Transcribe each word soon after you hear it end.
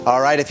All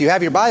right, if you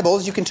have your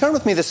Bibles, you can turn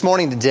with me this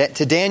morning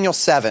to Daniel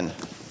 7.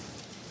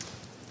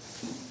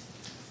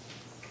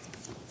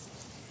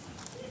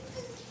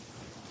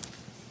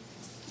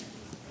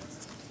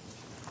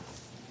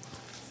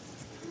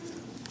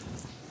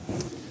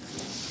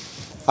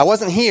 I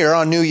wasn't here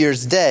on New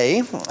Year's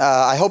Day.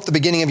 I hope the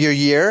beginning of your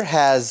year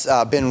has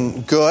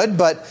been good,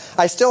 but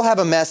I still have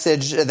a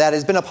message that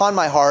has been upon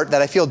my heart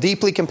that I feel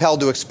deeply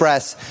compelled to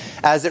express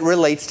as it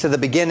relates to the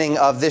beginning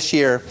of this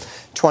year,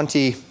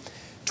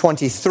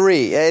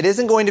 2023. It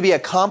isn't going to be a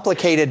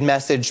complicated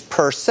message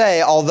per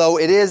se, although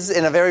it is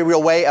in a very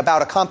real way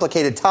about a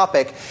complicated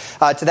topic.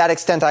 To that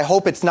extent, I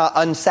hope it's not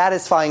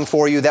unsatisfying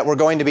for you that we're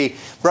going to be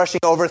brushing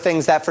over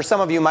things that for some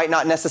of you might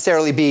not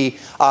necessarily be,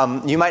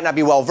 you might not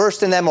be well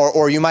versed in them,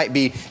 or you might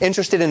be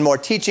interested in more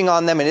teaching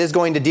on them. It is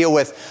going to deal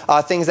with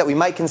things that we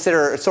might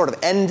consider sort of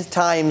end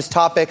times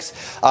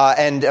topics.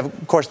 And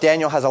of course,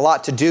 Daniel has a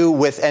lot to do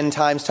with end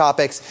times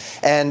topics.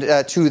 And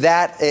to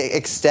that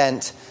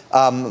extent,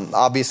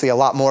 obviously, a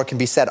lot more can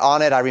be said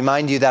on it. I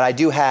remind you that I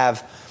do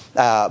have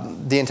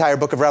the entire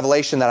book of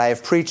Revelation that I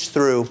have preached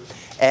through,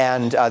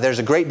 and there's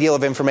a great deal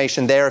of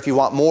information there if you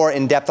want more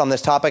in depth on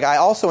this topic. I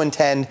also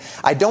intend,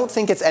 I don't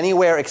think it's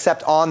anywhere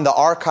except on the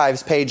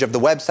archives page of the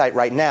website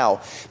right now,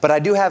 but I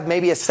do have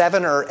maybe a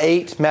 7 or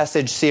 8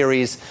 message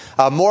series,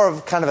 more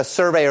of kind of a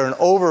survey or an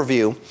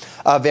overview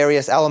of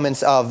various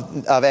elements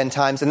of end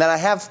times. And then I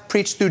have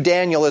preached through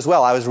Daniel as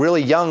well. I was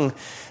really young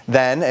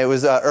then. It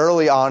was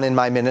early on in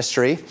my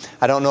ministry.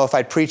 I don't know if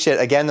I'd preach it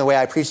again the way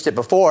I preached it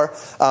before,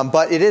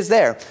 but it is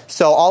there.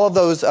 So all of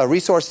those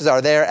resources are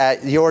there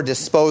at your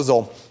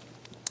disposal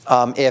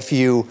if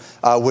you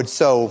would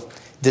so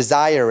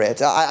desire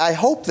it. I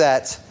hope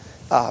that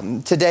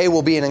today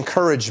will be an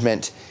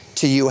encouragement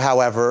to you,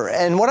 however.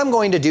 And what I'm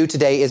going to do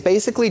today is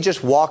basically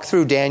just walk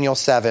through Daniel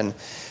 7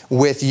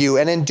 with you.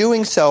 And in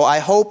doing so, I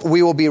hope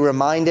we will be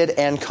reminded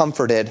and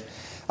comforted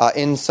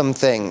in some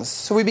things.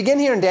 So we begin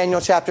here in Daniel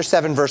chapter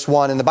 7, verse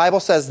 1, and the Bible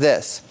says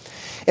this: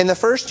 In the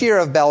first year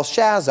of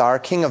Belshazzar,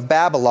 king of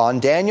Babylon,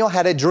 Daniel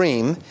had a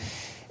dream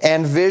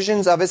and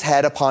visions of his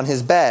head upon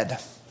his bed.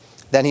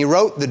 Then he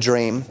wrote the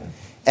dream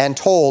and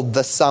told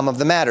the sum of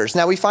the matters.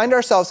 Now we find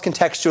ourselves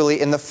contextually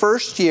in the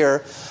first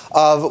year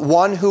of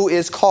one who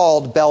is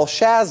called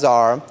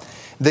Belshazzar,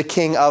 the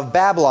king of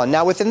Babylon.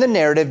 Now, within the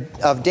narrative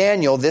of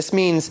Daniel, this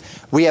means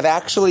we have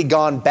actually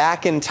gone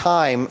back in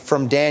time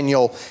from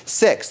Daniel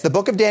 6. The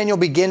book of Daniel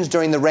begins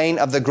during the reign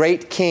of the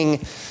great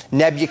king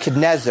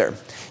Nebuchadnezzar.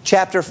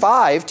 Chapter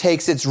 5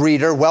 takes its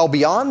reader well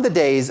beyond the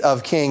days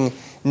of King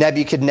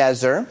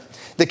Nebuchadnezzar.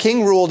 The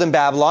king ruled in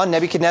Babylon.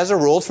 Nebuchadnezzar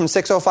ruled from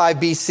 605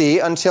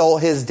 BC until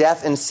his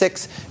death in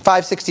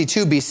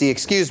 562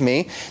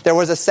 BC, There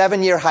was a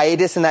 7-year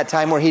hiatus in that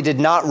time where he did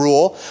not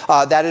rule.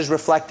 That is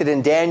reflected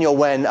in Daniel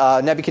when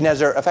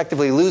Nebuchadnezzar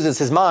effectively loses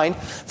his mind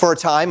for a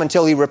time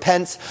until he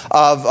repents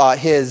of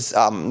his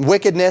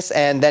wickedness,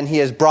 and then he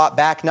is brought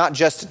back not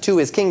just to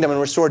his kingdom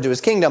and restored to his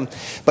kingdom,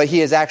 but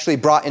he is actually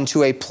brought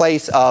into a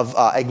place of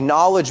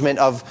acknowledgement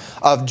of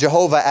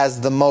Jehovah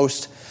as the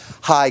Most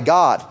High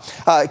God.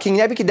 King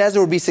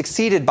Nebuchadnezzar would be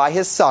succeeded by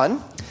his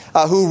son,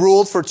 who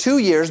ruled for 2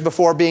 years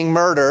before being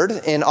murdered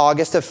in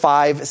August of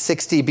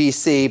 560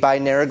 BC by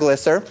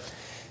Neriglissar,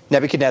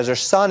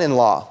 Nebuchadnezzar's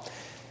son-in-law.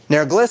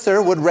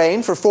 Neriglissar would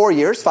reign for 4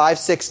 years,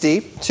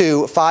 560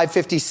 to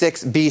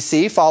 556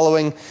 BC.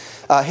 Following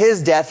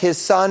his death, his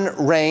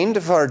son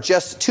reigned for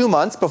just 2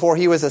 months before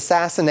he was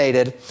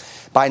assassinated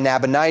by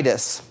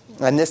Nabonidus.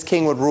 And this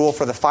king would rule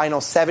for the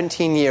final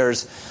 17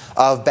 years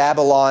of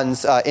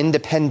Babylon's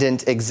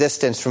independent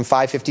existence from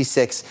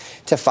 556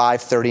 to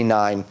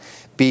 539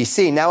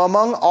 BC. Now,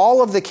 among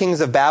all of the kings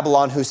of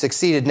Babylon who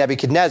succeeded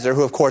Nebuchadnezzar,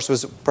 who of course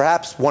was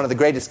perhaps one of the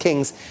greatest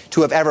kings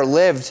to have ever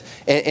lived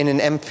in an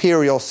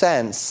imperial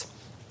sense,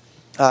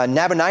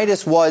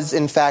 Nabonidus was,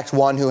 in fact,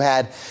 one who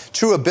had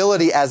true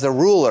ability as a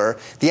ruler.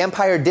 The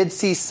empire did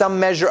see some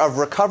measure of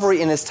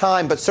recovery in his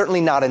time, but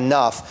certainly not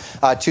enough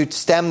to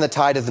stem the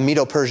tide of the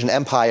Medo-Persian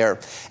Empire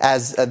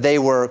as they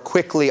were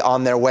quickly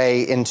on their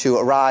way into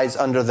a rise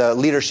under the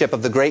leadership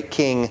of the great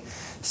king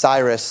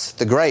Cyrus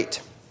the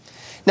Great.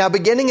 Now,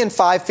 beginning in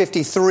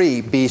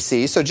 553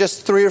 BC, so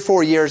just 3 or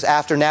 4 years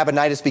after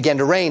Nabonidus began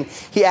to reign,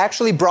 he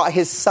actually brought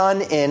his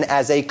son in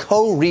as a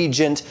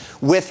co-regent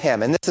with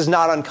him. And this is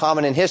not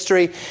uncommon in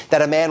history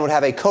that a man would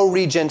have a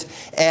co-regent.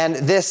 And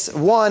this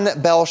one,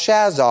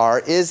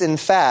 Belshazzar, is in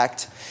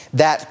fact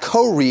that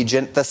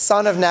co-regent, the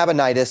son of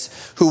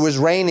Nabonidus, who was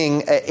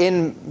reigning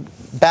in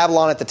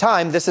Babylon at the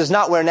time. This is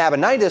not where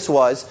Nabonidus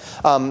was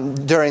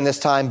during this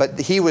time, but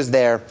he was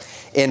there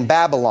in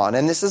Babylon.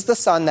 And this is the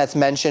son that's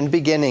mentioned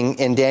beginning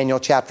in Daniel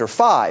chapter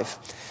 5.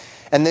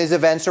 And these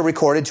events are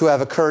recorded to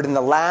have occurred in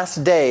the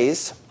last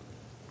days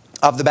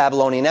of the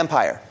Babylonian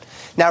Empire.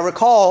 Now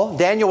recall,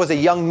 Daniel was a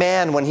young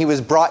man when he was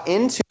brought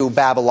into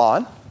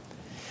Babylon.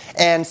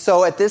 And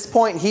so at this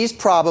point, he's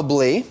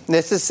probably,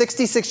 this is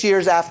 66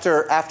 years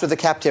after the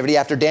captivity,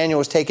 after Daniel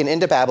was taken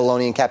into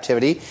Babylonian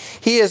captivity.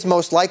 He is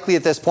most likely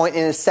at this point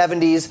in his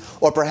 70s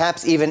or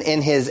perhaps even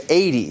in his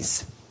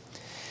 80s.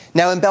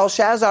 Now, in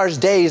Belshazzar's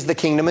days, the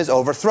kingdom is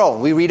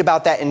overthrown. We read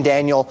about that in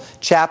Daniel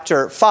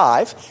chapter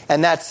 5.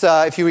 And that's,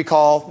 if you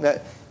recall,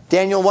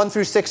 Daniel 1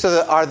 through 6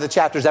 are the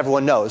chapters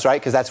everyone knows, right?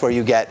 Because that's where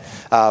you get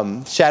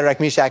Shadrach,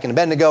 Meshach, and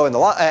Abednego in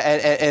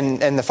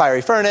the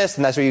fiery furnace.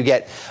 And that's where you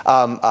get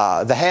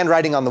the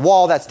handwriting on the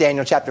wall. That's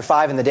Daniel chapter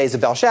 5 in the days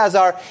of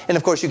Belshazzar. And,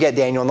 of course, you get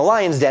Daniel in the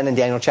lion's den in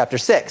Daniel chapter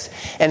 6.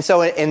 And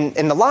so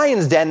in the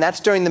lion's den,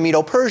 that's during the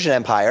Medo-Persian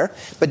Empire.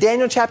 But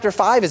Daniel chapter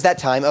 5 is that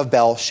time of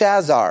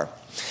Belshazzar.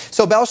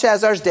 So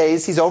Belshazzar's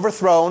days, he's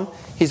overthrown.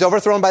 He's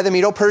overthrown by the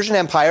Medo-Persian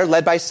Empire,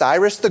 led by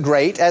Cyrus the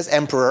Great as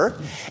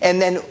emperor.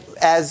 And then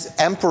as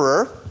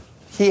emperor,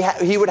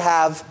 he would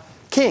have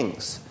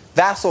kings,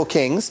 vassal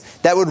kings,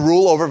 that would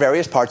rule over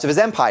various parts of his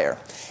empire.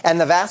 And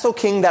the vassal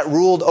king that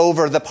ruled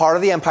over the part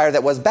of the empire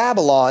that was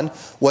Babylon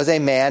was a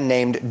man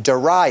named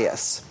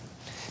Darius.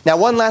 Now,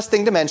 one last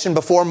thing to mention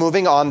before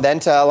moving on then,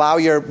 to allow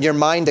your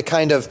mind to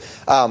kind of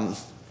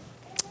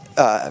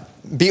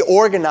be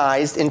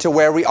organized into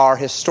where we are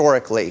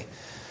historically.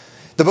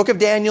 The book of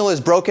Daniel is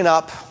broken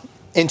up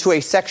into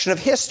a section of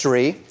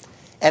history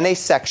and a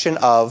section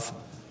of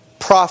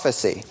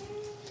prophecy.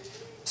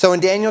 So in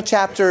Daniel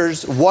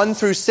chapters 1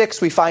 through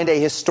 6, we find a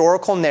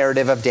historical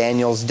narrative of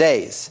Daniel's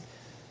days.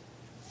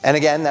 And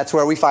again, that's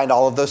where we find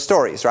all of those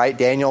stories, right?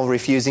 Daniel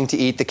refusing to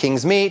eat the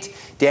king's meat,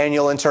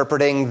 Daniel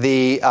interpreting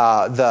the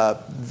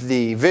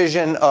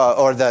vision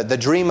or the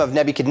dream of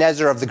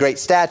Nebuchadnezzar of the great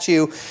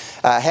statue,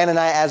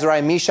 Hananiah,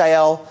 Azariah,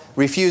 Mishael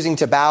refusing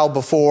to bow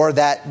before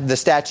the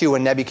statue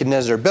when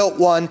Nebuchadnezzar built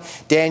one,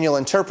 Daniel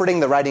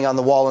interpreting the writing on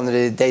the wall in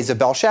the days of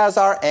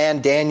Belshazzar,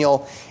 and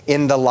Daniel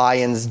in the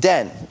lion's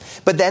den.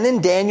 But then in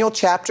Daniel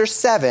chapter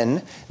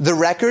 7, the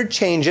record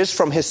changes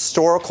from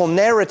historical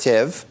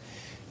narrative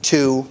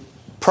to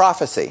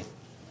prophecy.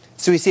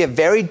 So we see a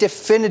very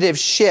definitive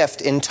shift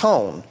in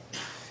tone.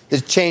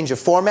 It's a change of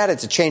format,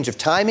 it's a change of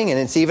timing, and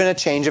it's even a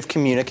change of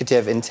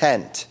communicative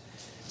intent.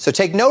 So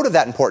take note of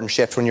that important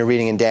shift when you're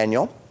reading in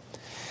Daniel.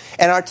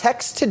 And our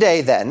text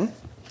today then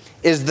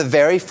is the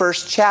very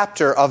first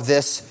chapter of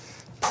this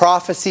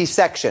prophecy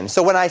section.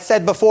 So when I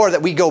said before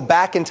that we go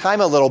back in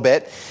time a little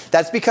bit,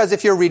 that's because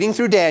if you're reading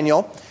through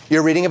Daniel,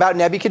 you're reading about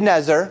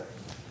Nebuchadnezzar.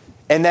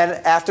 And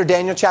then after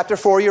Daniel chapter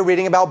 4, you're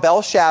reading about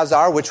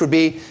Belshazzar, which would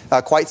be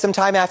quite some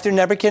time after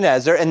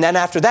Nebuchadnezzar. And then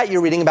after that,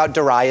 you're reading about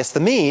Darius the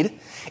Mede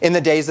in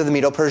the days of the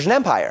Medo-Persian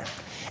Empire.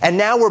 And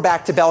now we're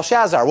back to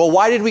Belshazzar. Well,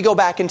 why did we go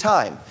back in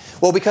time?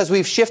 Well, because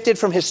we've shifted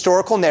from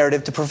historical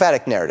narrative to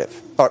prophetic narrative,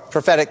 or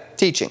prophetic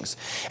teachings.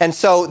 And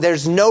so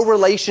there's no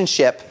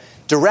relationship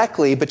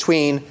directly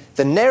between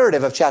the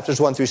narrative of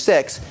chapters 1 through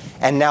 6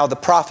 and now the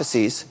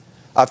prophecies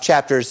of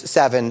chapters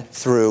 7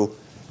 through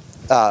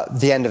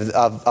the end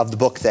of the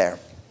book there.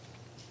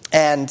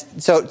 And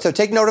so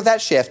take note of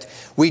that shift.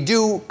 We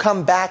do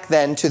come back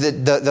then to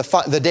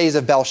the days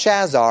of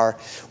Belshazzar,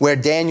 where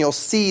Daniel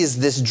sees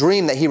this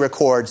dream that he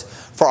records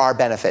for our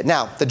benefit.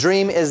 Now, the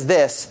dream is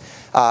this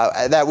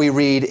that we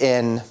read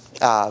in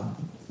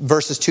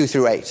verses 2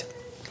 through 8.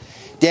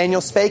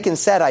 Daniel spake and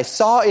said, I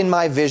saw in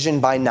my vision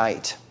by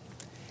night,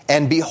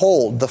 and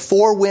behold, the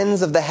four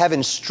winds of the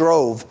heaven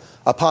strove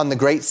upon the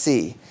great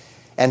sea,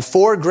 and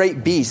four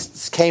great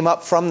beasts came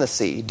up from the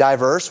sea,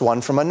 diverse one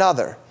from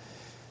another.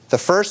 The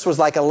first was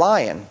like a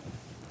lion,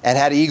 and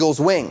had eagle's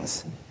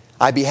wings.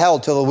 I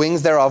beheld till the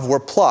wings thereof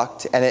were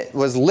plucked, and it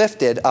was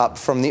lifted up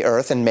from the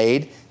earth, and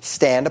made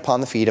stand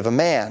upon the feet of a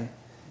man.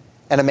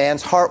 And a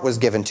man's heart was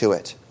given to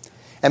it.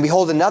 And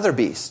behold, another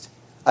beast,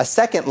 a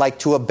second like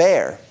to a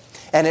bear.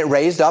 And it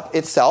raised up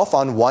itself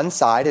on one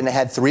side, and it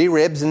had 3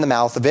 ribs in the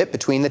mouth of it,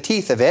 between the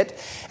teeth of it.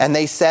 And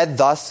they said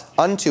thus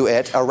unto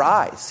it,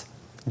 Arise,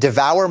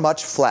 devour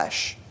much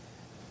flesh.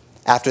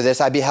 After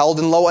this I beheld,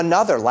 and lo,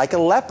 another like a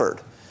leopard,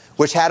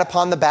 which had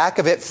upon the back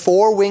of it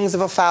 4 wings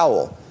of a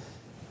fowl.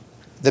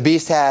 The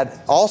beast had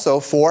also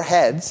 4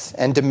 heads,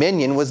 and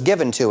dominion was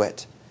given to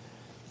it.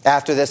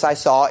 After this I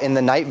saw in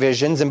the night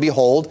visions, and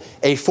behold,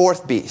 a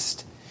 4th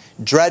beast,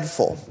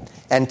 dreadful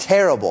and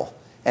terrible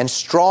and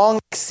strong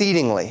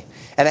exceedingly,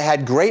 and it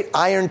had great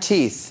iron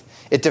teeth.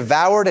 It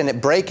devoured and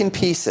it brake in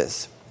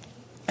pieces,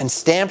 and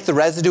stamped the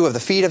residue of the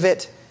feet of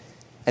it,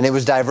 and it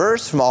was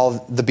diverse from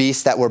all the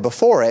beasts that were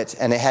before it,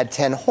 and it had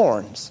 10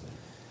 horns.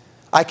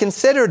 I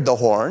considered the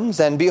horns,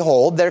 and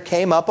behold, there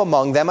came up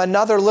among them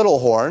another little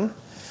horn,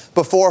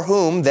 before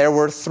whom there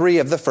were 3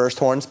 of the first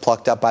horns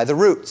plucked up by the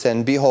roots.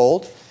 And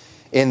behold,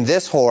 in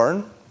this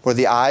horn were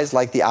the eyes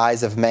like the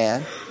eyes of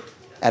man,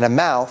 and a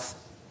mouth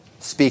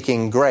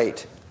speaking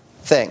great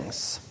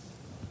things.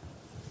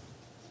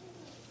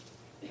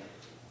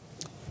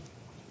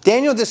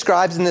 Daniel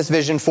describes in this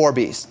vision 4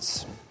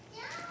 beasts.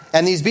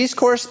 And these beasts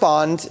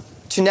correspond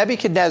to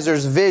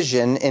Nebuchadnezzar's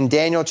vision in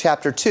Daniel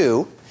chapter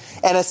 2,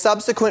 and a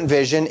subsequent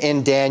vision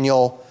in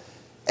Daniel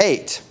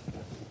 8.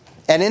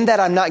 And in that,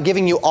 I'm not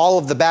giving you all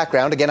of the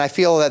background. Again, I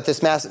feel that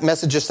this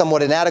message is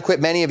somewhat inadequate.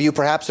 Many of you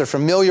perhaps are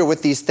familiar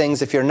with these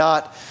things. If you're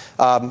not,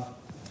 come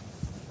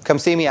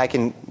see me. I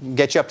can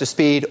get you up to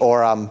speed,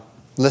 or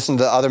listen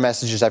to the other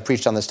messages I've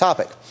preached on this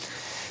topic.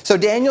 So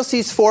Daniel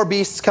sees 4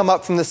 beasts come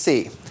up from the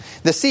sea.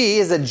 The sea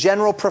is a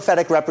general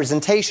prophetic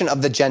representation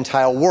of the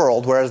Gentile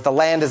world, whereas the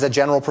land is a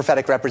general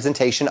prophetic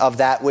representation of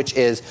that which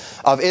is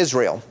of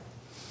Israel.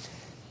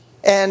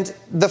 And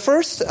the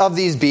first of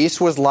these beasts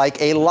was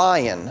like a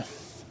lion.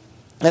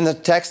 And the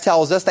text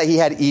tells us that he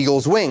had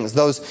eagle's wings.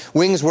 Those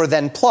wings were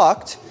then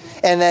plucked,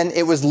 and then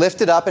it was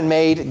lifted up and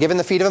given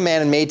the feet of a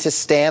man and made to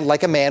stand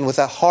like a man with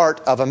a heart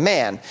of a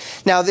man.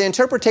 Now, the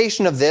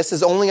interpretation of this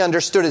is only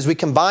understood as we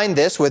combine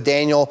this with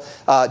Daniel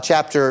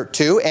chapter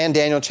 2 and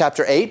Daniel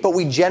chapter 8, but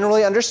we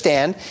generally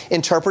understand,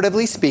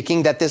 interpretively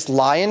speaking, that this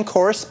lion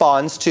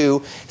corresponds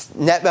to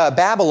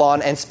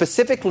Babylon, and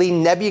specifically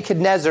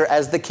Nebuchadnezzar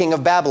as the king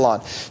of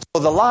Babylon.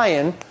 So the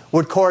lion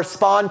would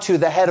correspond to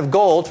the head of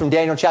gold from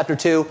Daniel chapter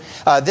 2.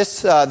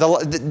 This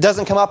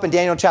doesn't come up in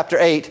Daniel chapter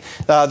 8,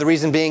 the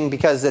reason being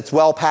because it's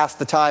well past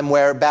the time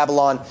where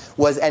Babylon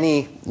was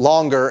any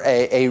longer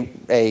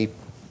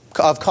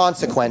of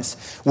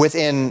consequence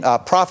within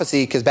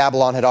prophecy, because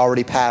Babylon had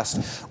already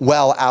passed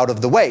well out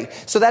of the way.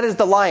 So that is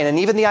the lion. And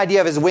even the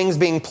idea of his wings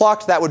being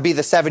plucked, that would be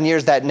the 7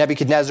 years that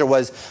Nebuchadnezzar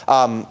was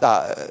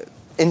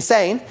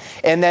insane.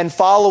 And then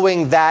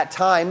following that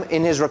time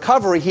in his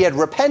recovery, he had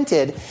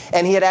repented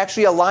and he had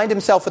actually aligned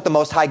himself with the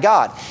Most High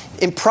God.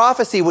 In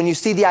prophecy, when you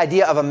see the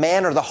idea of a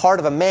man or the heart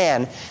of a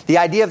man, the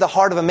idea of the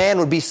heart of a man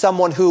would be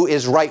someone who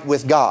is right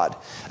with God.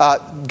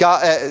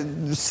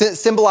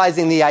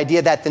 Symbolizing the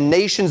idea that the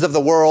nations of the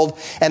world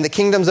and the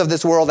kingdoms of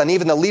this world and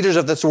even the leaders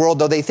of this world,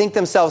 though they think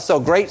themselves so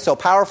great, so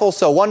powerful,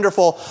 so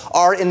wonderful,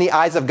 are in the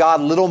eyes of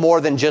God little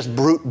more than just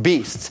brute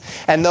beasts.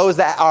 And those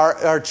that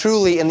are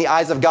truly in the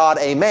eyes of God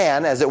a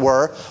man, as it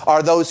were,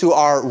 are those who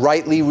are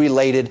rightly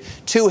related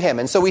to him.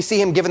 And so we see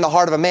him given the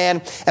heart of a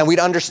man, and we'd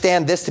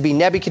understand this to be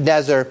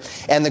Nebuchadnezzar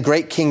and the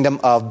great kingdom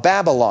of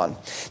Babylon.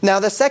 Now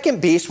the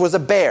second beast was a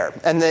bear,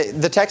 and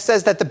the text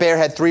says that the bear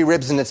had 3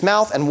 ribs in its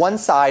mouth, and one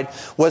side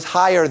was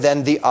higher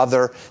than the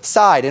other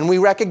side. And we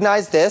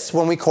recognize this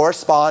when we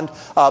correspond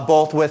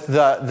both with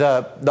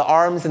the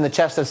arms and the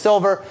chest of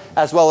silver,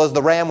 as well as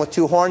the ram with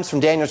 2 horns from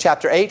Daniel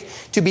chapter 8,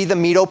 to be the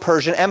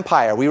Medo-Persian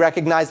Empire. We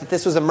recognize that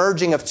this was a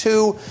merging of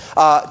two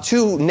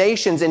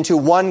nations into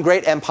one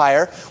great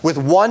empire, with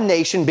one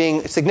nation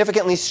being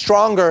significantly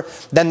stronger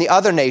than the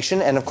other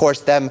nation, and of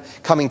course them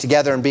coming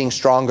together and being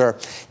stronger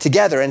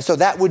together. And so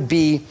that would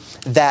be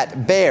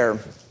that bear,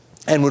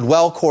 and would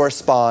well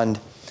correspond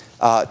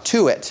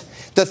to it.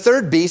 The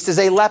third beast is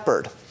a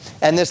leopard.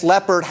 And this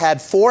leopard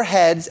had 4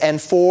 heads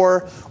and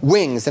 4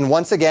 wings. And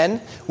once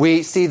again,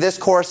 we see this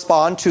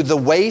correspond to the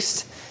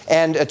waist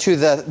and to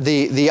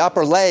the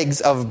upper legs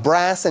of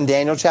brass in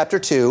Daniel chapter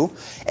 2,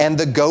 and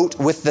the goat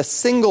with the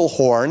single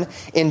horn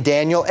in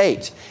Daniel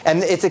 8.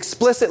 And it's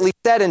explicitly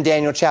said in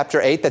Daniel chapter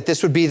 8 that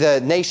this would be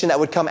the nation that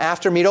would come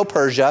after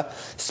Medo-Persia,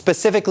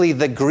 specifically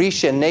the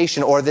Grecian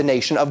nation, or the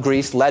nation of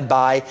Greece, led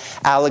by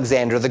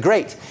Alexander the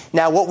Great.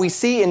 Now what we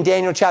see in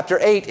Daniel chapter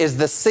 8 is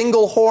the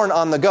single horn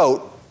on the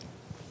goat,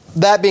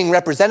 that being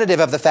representative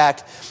of the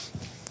fact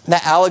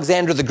that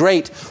Alexander the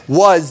Great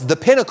was the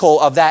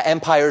pinnacle of that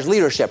empire's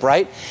leadership,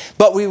 right?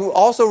 But we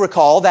also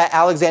recall that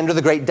Alexander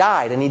the Great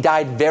died, and he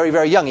died very,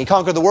 very young. He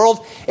conquered the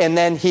world, and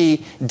then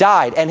he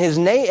died. And his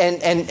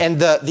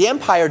the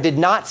empire did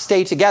not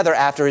stay together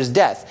after his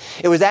death.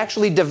 It was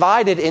actually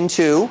divided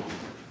into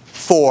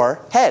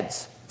 4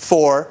 heads,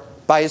 4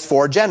 by his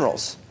 4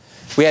 generals.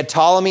 We had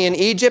Ptolemy in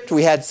Egypt,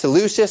 we had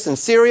Seleucus in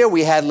Syria,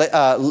 we had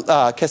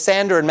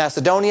Cassander in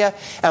Macedonia,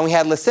 and we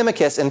had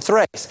Lysimachus in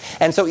Thrace.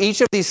 And so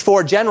each of these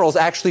 4 generals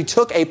actually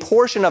took a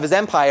portion of his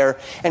empire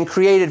and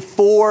created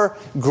 4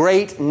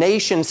 great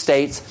nation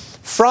states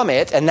from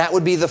it, and that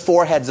would be the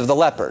 4 heads of the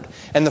leopard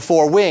and the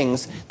 4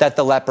 wings that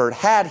the leopard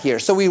had here.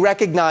 So we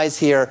recognize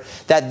here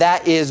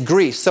that is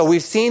Greece. So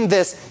we've seen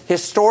this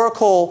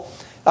historical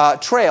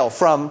trail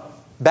from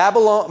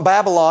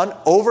Babylon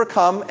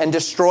overcome and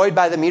destroyed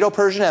by the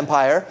Medo-Persian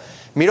Empire.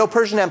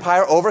 Medo-Persian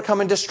Empire overcome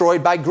and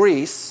destroyed by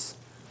Greece.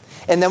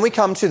 And then we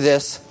come to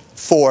this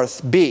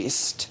 4th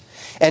beast.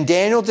 And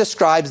Daniel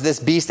describes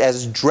this beast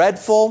as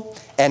dreadful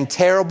and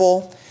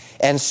terrible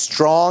and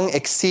strong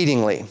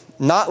exceedingly.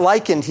 Not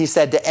likened, he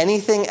said, to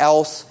anything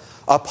else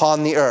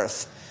upon the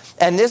earth.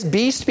 And this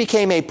beast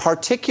became a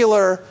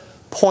particular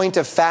point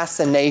of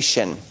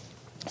fascination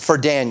for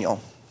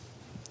Daniel.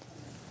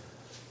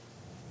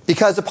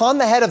 Because upon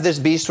the head of this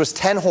beast was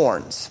 10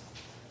 horns.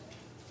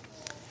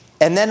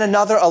 And then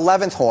another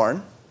 11th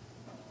horn,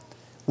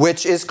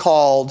 which is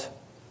called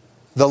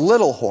the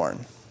little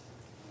horn.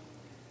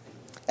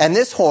 And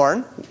this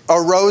horn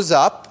arose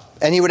up,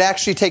 and he would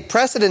actually take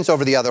precedence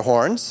over the other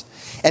horns,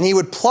 and he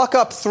would pluck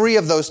up 3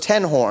 of those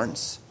 10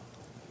 horns.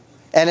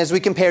 And as we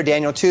compare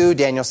Daniel 2,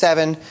 Daniel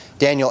 7,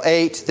 Daniel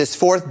 8, this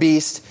 4th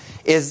beast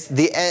is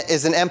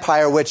an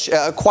empire which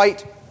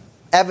quite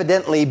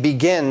evidently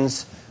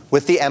begins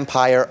with the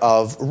empire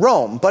of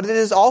Rome. But it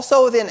is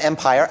also an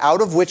empire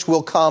out of which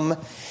will come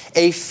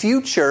a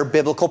future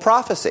biblical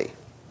prophecy.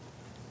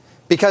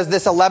 Because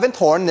this 11th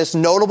horn, this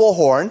notable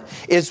horn,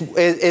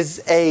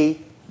 is a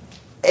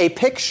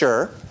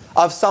picture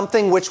of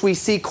something which we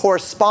see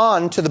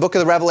correspond to the book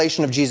of the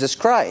Revelation of Jesus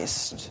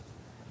Christ.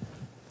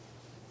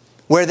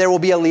 where there will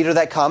be a leader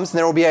that comes, and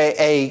there will be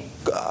a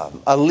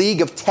league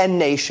of 10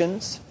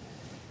 nations.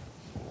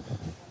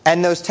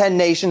 And those 10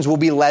 nations will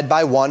be led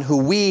by one who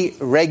we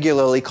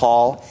regularly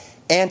call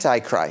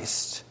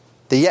Antichrist,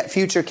 the yet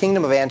future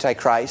kingdom of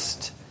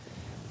Antichrist.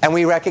 And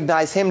we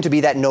recognize him to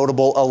be that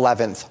notable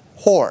 11th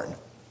horn.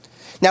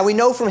 Now we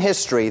know from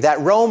history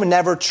that Rome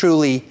never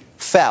truly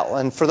fell.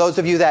 And for those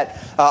of you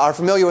that are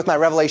familiar with my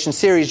Revelation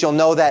series, you'll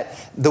know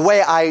that the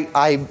way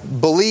I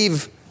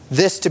believe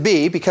this to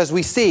be, because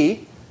we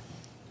see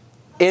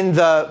in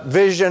the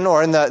vision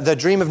or in the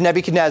dream of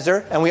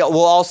Nebuchadnezzar, and we'll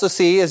also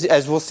see,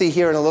 as we'll see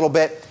here in a little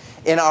bit,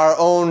 in our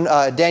own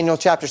Daniel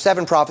chapter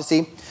 7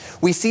 prophecy,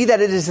 we see that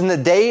it is in the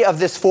day of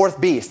this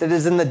fourth beast. It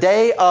is in the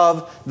day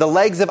of the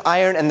legs of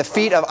iron and the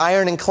feet of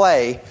iron and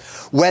clay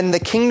when the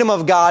kingdom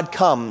of God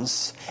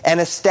comes and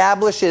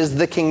establishes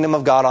the kingdom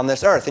of God on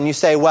this earth. And you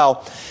say,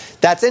 well,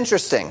 that's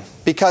interesting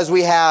because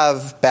we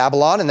have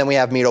Babylon and then we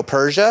have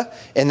Medo-Persia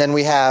and then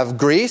we have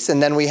Greece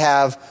and then we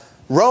have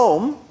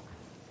Rome.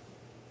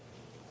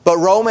 But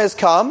Rome has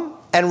come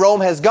and Rome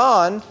has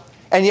gone,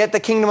 and yet the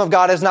kingdom of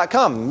God has not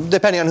come.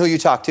 Depending on who you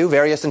talk to,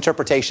 various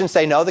interpretations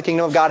say, no, the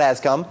kingdom of God has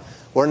come.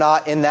 We're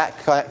not in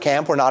that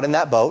camp. We're not in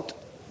that boat.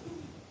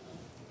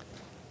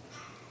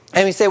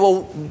 And we say,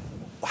 well,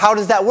 how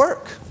does that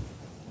work?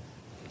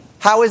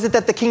 How is it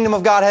that the kingdom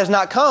of God has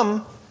not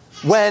come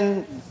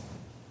when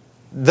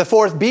the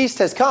fourth beast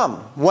has come?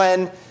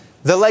 When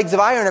the legs of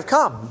iron have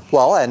come?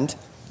 Well, and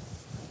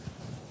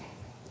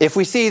if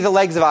we see the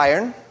legs of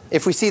iron,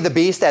 if we see the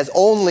beast as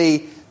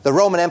only the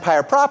Roman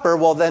Empire proper,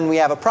 well, then we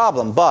have a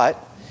problem. But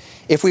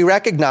if we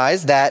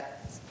recognize that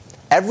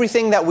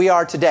everything that we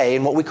are today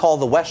in what we call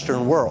the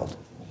Western world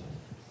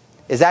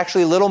is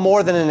actually little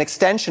more than an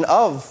extension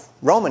of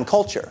Roman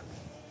culture.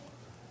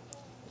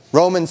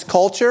 Roman's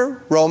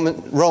culture,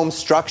 Rome's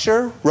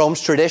structure,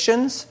 Rome's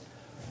traditions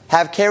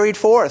have carried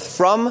forth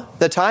from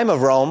the time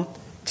of Rome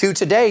to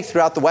today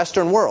throughout the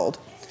Western world.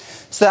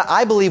 So that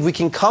I believe we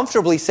can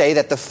comfortably say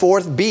that the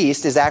fourth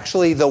beast is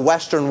actually the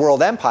Western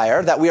world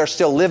empire that we are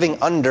still living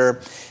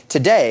under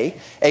today,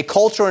 a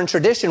culture and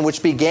tradition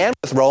which began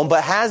with Rome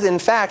but has in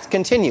fact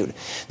continued.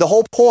 The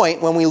whole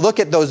point when we look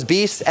at those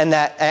beasts and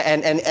that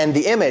and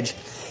the image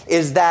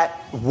is that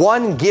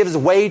one gives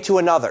way to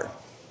another.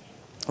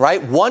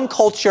 Right? One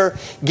culture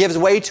gives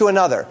way to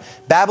another.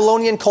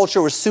 Babylonian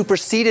culture was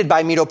superseded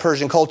by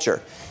Medo-Persian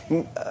culture.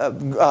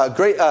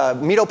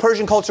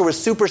 Medo-Persian culture was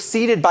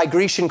superseded by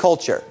Grecian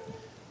culture.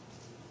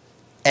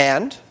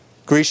 And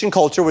Grecian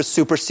culture was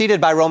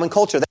superseded by Roman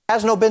culture.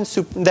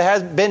 There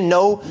has been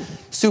no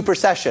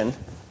supersession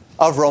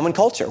of Roman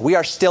culture. We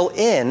are still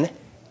in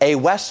a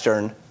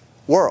Western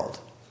world.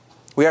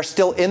 We are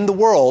still in the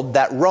world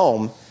that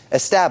Rome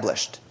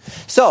established.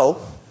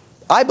 So,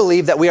 I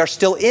believe that we are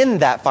still in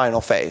that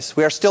final phase.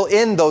 We are still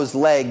in those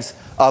legs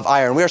of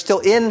iron. We are still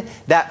in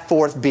that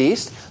fourth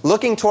beast,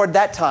 looking toward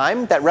that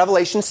time that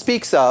Revelation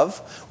speaks of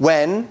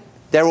when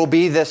there will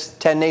be this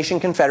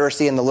 10-nation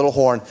confederacy and the little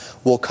horn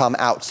will come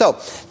out. So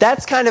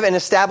that's kind of an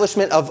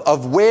establishment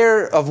of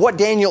what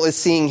Daniel is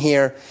seeing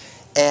here,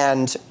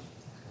 and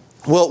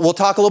we'll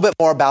talk a little bit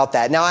more about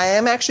that. Now I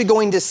am actually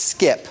going to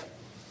skip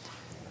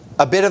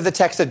a bit of the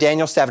text of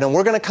Daniel 7, and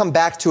we're going to come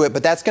back to it,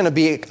 but that's going to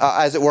be,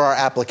 as it were, our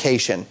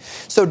application.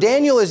 So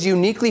Daniel is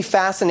uniquely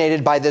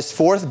fascinated by this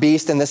fourth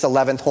beast and this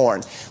 11th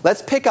horn.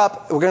 Let's pick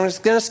up, we're going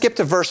to skip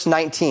to verse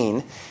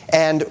 19,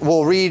 and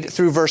we'll read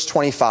through verse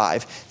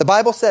 25. The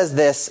Bible says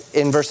this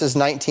in verses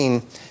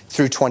 19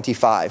 through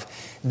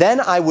 25.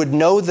 Then I would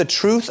know the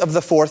truth of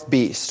the fourth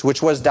beast,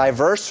 which was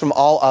diverse from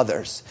all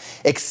others,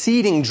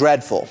 exceeding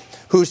dreadful,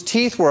 whose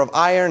teeth were of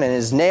iron and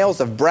his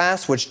nails of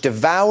brass, which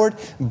devoured,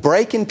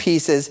 brake in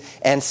pieces,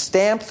 and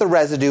stamped the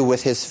residue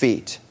with his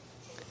feet.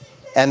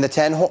 And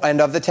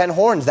of the 10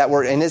 horns that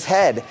were in his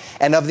head,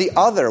 and of the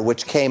other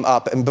which came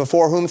up, and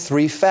before whom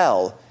 3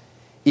 fell,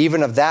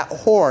 even of that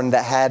horn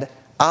that had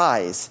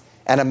eyes,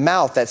 and a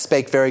mouth that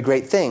spake very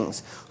great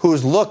things,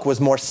 whose look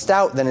was more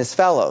stout than his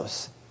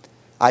fellows.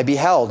 I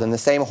beheld, and the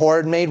same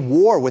horn made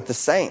war with the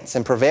saints,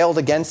 and prevailed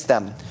against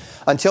them,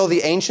 until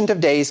the Ancient of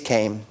Days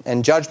came,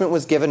 and judgment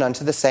was given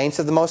unto the saints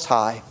of the Most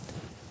High.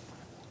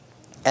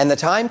 And the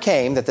time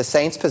came that the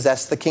saints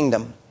possessed the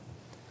kingdom.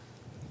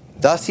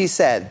 Thus he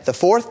said, the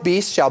fourth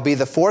beast shall be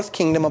the fourth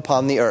kingdom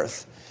upon the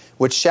earth,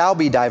 which shall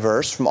be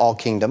diverse from all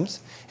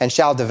kingdoms, and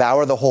shall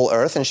devour the whole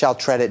earth, and shall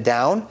tread it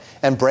down,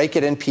 and break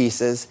it in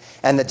pieces.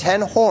 And the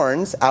 10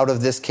 horns out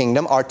of this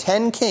kingdom are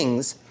 10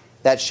 kings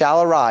that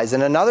shall arise,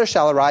 and another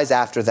shall arise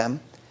after them,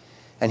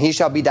 and he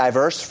shall be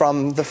diverse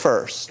from the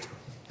first.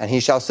 And he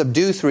shall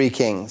subdue 3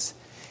 kings,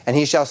 and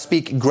he shall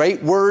speak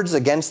great words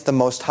against the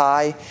Most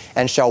High,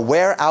 and shall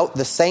wear out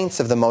the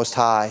saints of the Most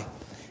High,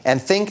 and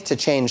think to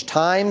change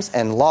times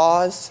and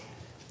laws,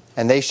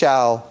 and they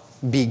shall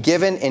be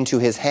given into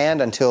his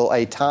hand until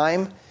a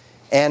time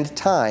and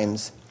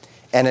times,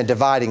 and a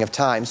dividing of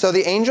time. So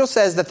the angel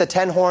says that the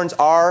 10 horns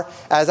are,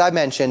 as I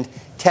mentioned,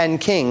 10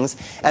 kings,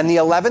 and the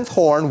 11th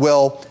horn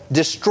will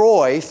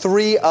destroy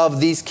 3 of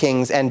these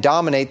kings and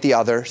dominate the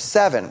other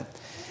 7.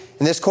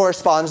 And this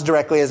corresponds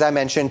directly, as I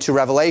mentioned, to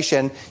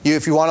Revelation.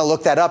 If you want to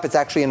look that up, it's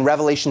actually in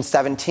Revelation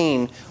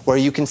 17 where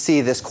you can see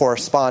this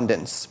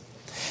correspondence.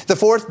 The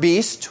fourth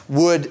beast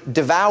would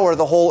devour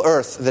the whole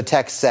earth, the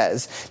text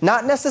says.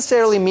 Not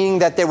necessarily meaning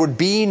that there would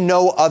be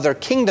no other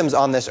kingdoms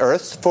on this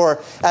earth.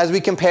 For as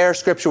we compare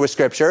Scripture with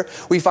Scripture,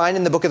 we find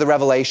in the book of the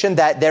Revelation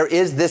that there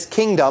is this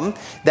kingdom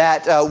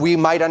that we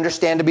might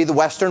understand to be the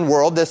Western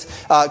world, this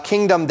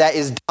kingdom that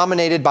is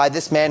dominated by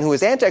this man who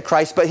is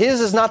Antichrist, but his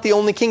is not the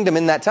only kingdom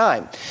in that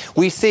time.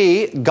 We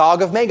see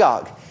Gog of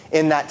Magog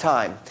in that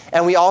time.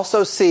 And we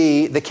also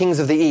see the kings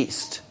of the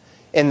East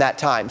in that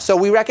time. So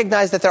we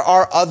recognize that there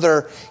are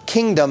other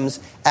kingdoms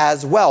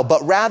as well,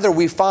 but rather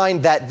we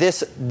find that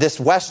this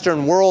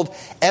Western world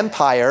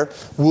empire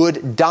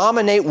would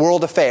dominate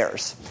world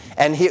affairs.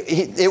 And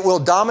it will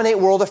dominate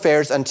world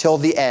affairs until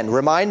the end,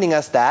 reminding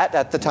us that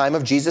at the time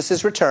of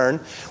Jesus'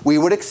 return, we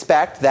would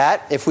expect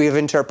that if we have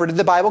interpreted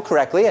the Bible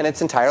correctly, and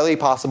it's entirely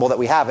possible that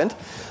we haven't,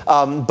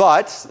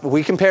 but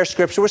we compare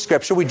Scripture with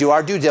Scripture, we do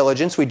our due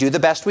diligence, we do the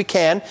best we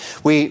can,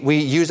 we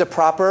use a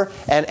proper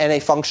and a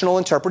functional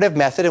interpretive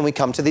method, and we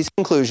come to these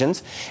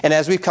conclusions. And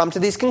as we've come to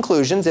these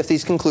conclusions, if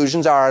these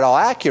conclusions are at all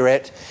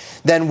accurate,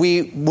 then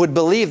we would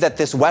believe that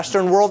this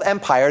Western world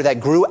empire that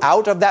grew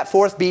out of that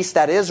fourth beast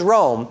that is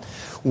Rome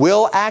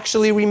will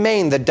actually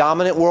remain the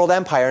dominant world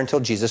empire until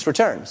Jesus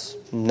returns.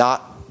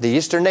 Not the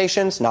Eastern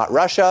nations, not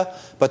Russia,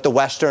 but the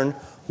Western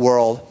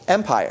world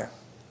empire.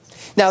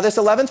 Now, this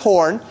 11th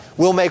horn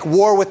will make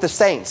war with the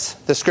saints,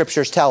 the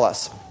Scriptures tell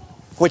us,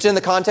 which in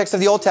the context of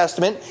the Old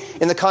Testament,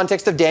 in the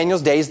context of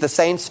Daniel's days, the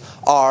saints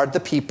are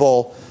the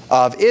people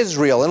of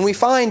Israel. And we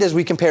find, as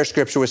we compare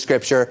Scripture with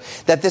Scripture,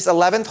 that this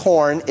 11th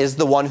horn is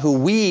the one who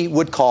we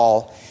would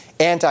call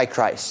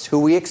Antichrist, who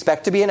we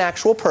expect to be an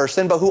actual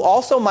person, but who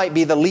also might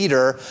be the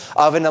leader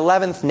of an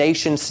 11th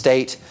nation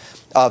state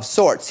of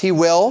sorts. He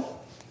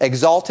will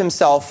exalt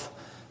himself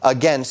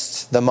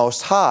against the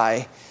Most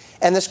High.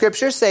 And the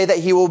Scriptures say that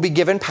he will be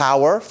given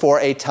power for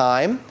a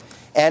time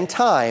and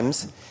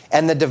times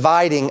and the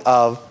dividing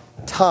of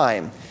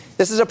time.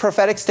 This is a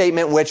prophetic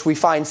statement which we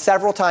find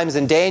several times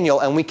in Daniel,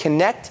 and we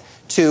connect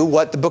to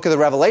what the book of the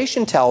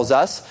Revelation tells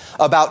us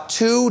about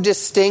two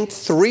distinct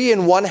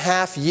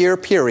 3.5 year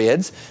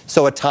periods.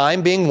 So a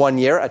time being 1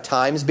 year, a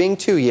times being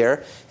 2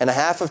 year, and a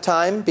half of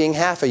time being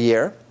half a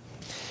year.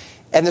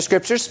 And the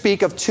Scriptures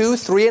speak of two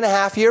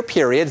 3.5 year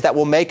periods that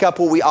will make up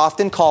what we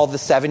often call the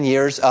 7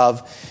 years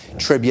of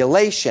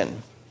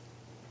tribulation.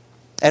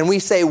 And we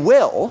say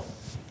will,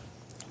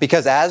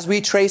 because as we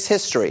trace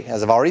history,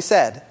 as I've already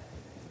said,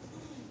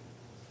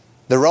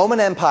 the Roman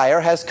Empire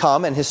has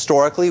come, and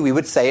historically we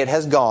would say it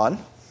has gone.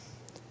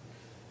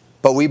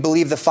 But we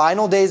believe the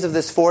final days of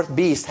this fourth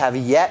beast have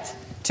yet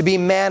to be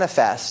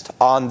manifest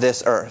on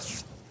this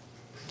earth.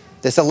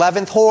 This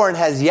 11th horn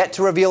has yet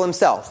to reveal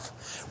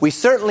himself. We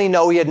certainly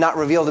know he had not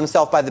revealed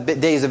himself by the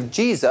days of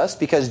Jesus,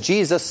 because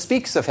Jesus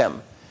speaks of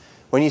him.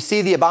 When you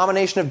see the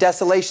abomination of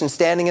desolation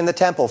standing in the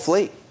temple,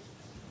 flee.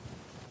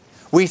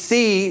 We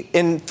see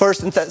in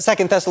 1st and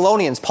 2nd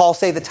Thessalonians, Paul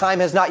say the time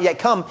has not yet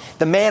come.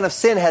 The man of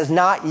sin has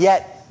not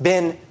yet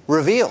been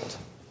revealed.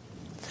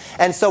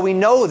 And so we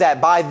know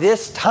that by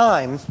this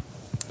time,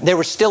 there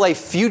was still a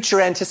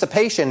future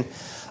anticipation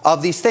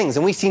of these things.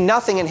 And we see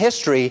nothing in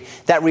history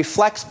that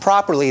reflects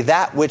properly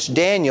that which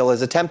Daniel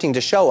is attempting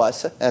to show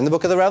us in the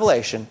book of the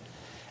Revelation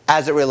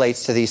as it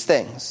relates to these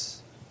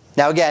things.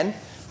 Now again,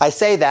 I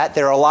say that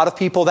there are a lot of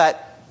people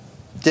that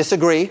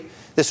disagree.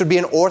 This would be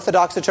an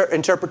orthodox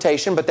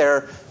interpretation, but there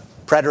are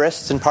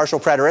preterists and partial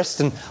preterists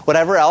and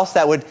whatever else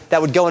that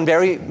would go in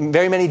very,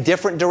 very many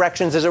different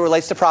directions as it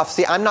relates to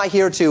prophecy. I'm not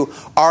here to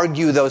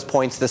argue those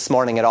points this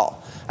morning at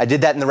all. I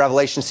did that in the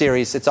Revelation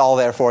series. It's all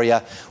there for you.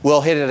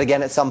 We'll hit it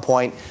again at some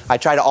point. I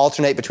try to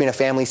alternate between a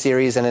family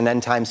series and an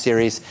end time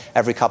series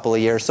every couple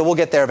of years. So we'll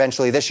get there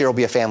eventually. This year will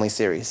be a family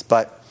series,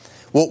 but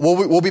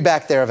we'll be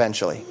back there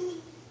eventually.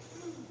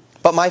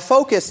 But my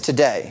focus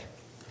today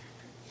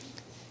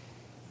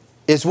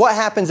is what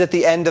happens at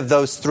the end of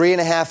those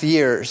 3.5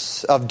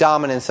 years of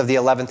dominance of the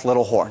 11th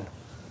little horn.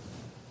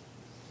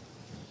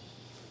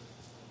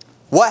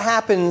 What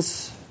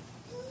happens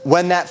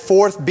when that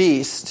fourth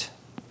beast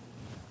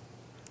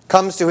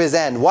comes to his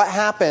end? What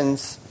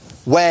happens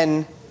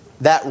when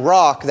that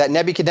rock that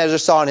Nebuchadnezzar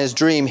saw in his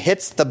dream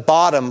hits the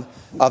bottom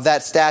of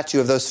that statue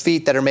of those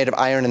feet that are made of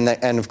iron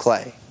and of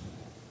clay?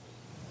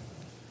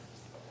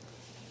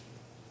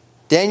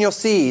 Daniel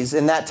sees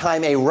in that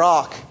time a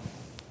rock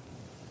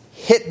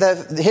hit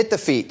the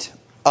feet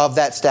of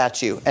that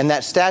statue, and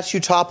that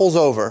statue topples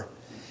over,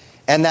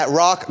 and that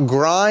rock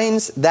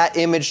grinds that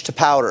image to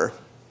powder,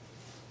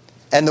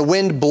 and the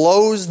wind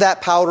blows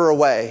that powder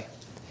away,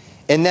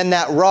 and then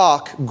that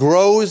rock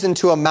grows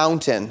into a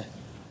mountain,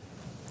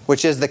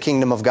 which is the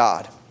kingdom of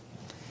God.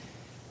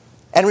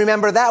 And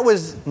remember, that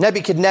was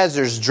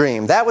Nebuchadnezzar's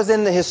dream. That was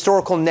in the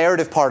historical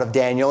narrative part of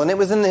Daniel. And it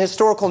was in the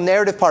historical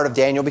narrative part of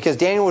Daniel because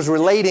Daniel was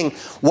relating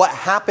what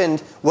happened,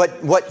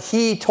 what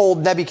he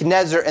told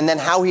Nebuchadnezzar, and then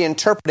how he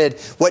interpreted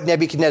what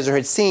Nebuchadnezzar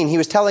had seen. He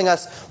was telling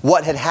us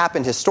what had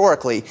happened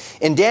historically.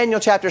 In Daniel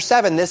chapter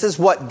 7, this is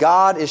what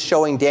God is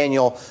showing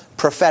Daniel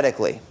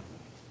prophetically.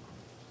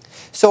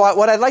 So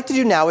what I'd like to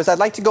do now is I'd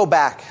like to go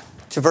back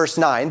to verse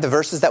 9, the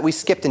verses that we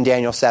skipped in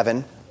Daniel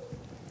 7.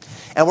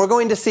 And we're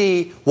going to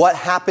see what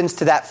happens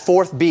to that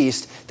fourth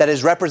beast that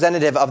is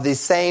representative of these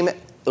same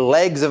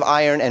legs of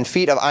iron and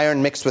feet of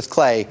iron mixed with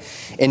clay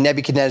in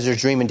Nebuchadnezzar's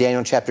dream in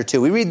Daniel chapter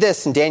 2. We read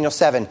this in Daniel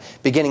 7,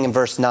 beginning in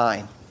verse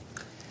 9.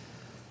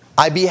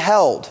 I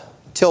beheld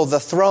till the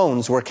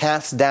thrones were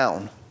cast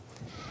down,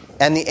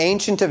 and the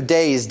Ancient of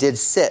Days did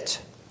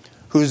sit,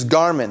 whose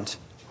garment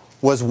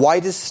was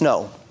white as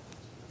snow,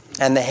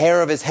 and the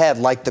hair of his head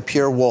like the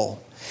pure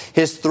wool.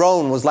 His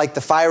throne was like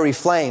the fiery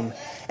flame,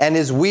 and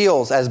his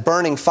wheels as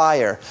burning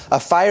fire. A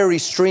fiery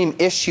stream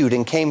issued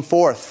and came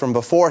forth from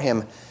before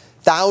him.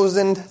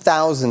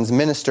 Thousands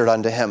ministered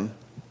unto him,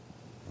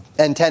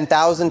 and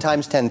 10,000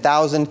 times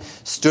 10,000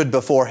 stood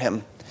before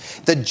him.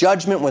 The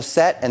judgment was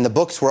set, and the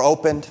books were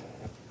opened.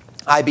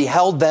 I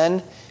beheld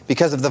then,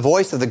 because of the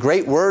voice of the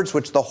great words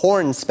which the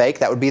horn spake,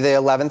 that would be the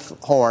 11th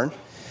horn,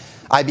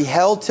 I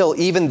beheld till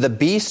even the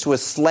beast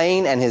was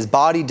slain, and his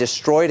body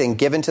destroyed and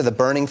given to the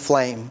burning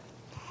flame.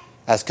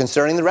 As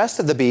concerning the rest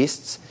of the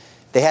beasts,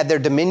 they had their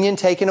dominion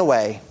taken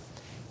away,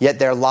 yet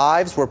their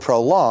lives were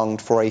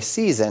prolonged for a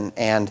season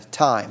and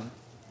time.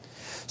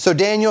 So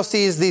Daniel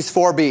sees these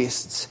four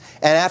beasts.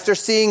 And after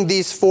seeing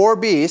these four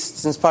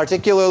beasts, and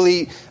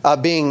particularly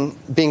being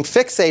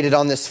fixated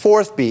on this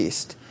fourth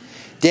beast,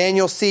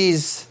 Daniel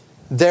sees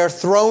their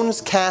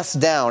thrones cast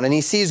down. And he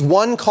sees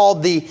one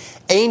called the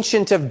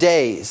Ancient of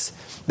Days,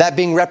 that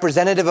being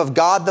representative of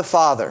God the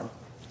Father,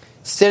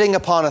 sitting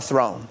upon a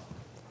throne.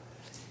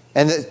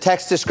 And the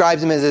text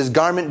describes him as his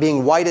garment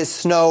being white as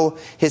snow,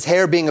 his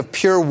hair being of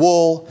pure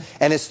wool,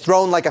 and his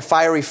throne like a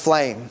fiery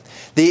flame.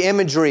 The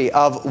imagery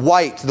of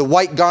white, the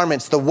white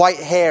garments, the white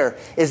hair,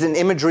 is an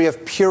imagery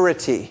of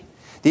purity.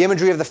 The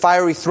imagery of the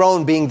fiery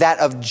throne being that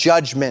of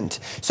judgment.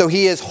 So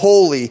he is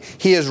holy,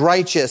 he is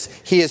righteous,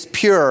 he is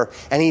pure,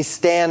 and he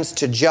stands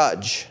to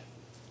judge.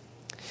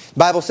 The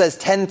Bible says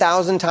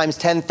 10,000 times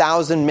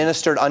 10,000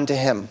 ministered unto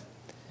him.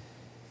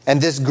 And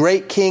this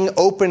great king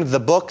opened the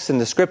books, and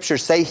the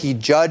scriptures say he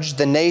judged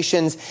the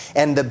nations.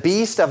 And the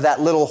beast of that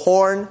little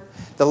horn,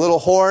 the little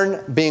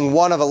horn being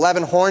one of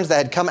 11 horns that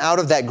had come out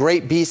of that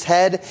great beast's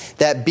head,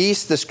 that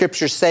beast, the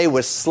scriptures say,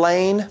 was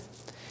slain,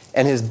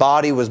 and his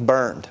body was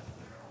burned.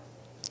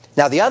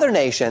 Now the other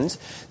nations,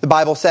 the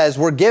Bible says,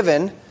 were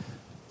given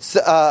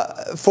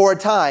for a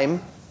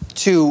time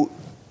to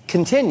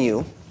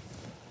continue,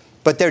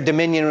 but their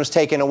dominion was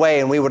taken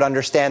away, and we would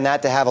understand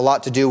that to have a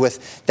lot to do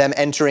with them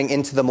entering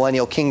into the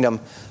millennial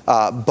kingdom,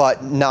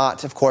 but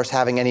not, of course,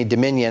 having any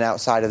dominion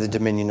outside of the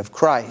dominion of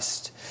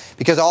Christ.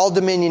 Because all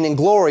dominion and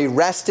glory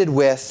rested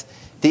with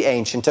the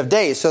Ancient of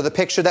Days. So the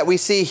picture that we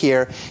see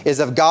here is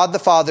of God the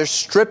Father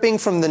stripping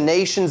from the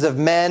nations of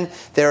men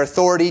their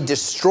authority,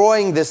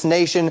 destroying this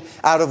nation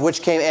out of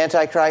which came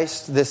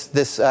Antichrist,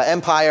 this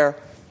empire,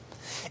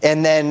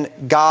 and then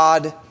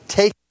God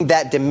taking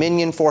that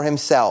dominion for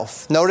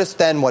himself. Notice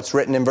then what's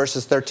written in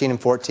verses 13 and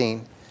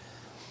 14.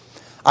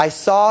 I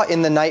saw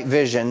in the night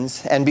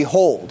visions, and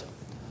behold,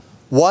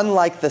 one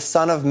like the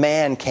Son of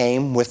Man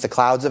came with the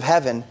clouds of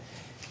heaven,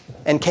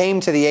 and came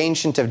to the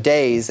Ancient of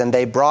Days, and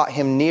they brought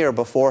him near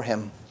before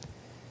him.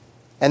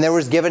 And there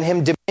was given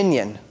him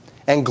dominion,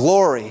 and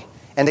glory,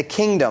 and a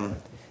kingdom,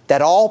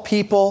 that all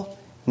people,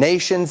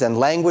 nations, and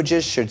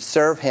languages should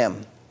serve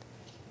him.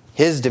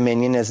 His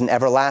dominion is an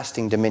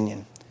everlasting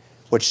dominion,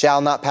 which shall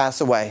not pass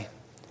away,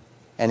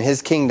 and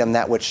his kingdom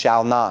that which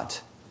shall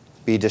not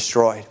be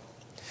destroyed.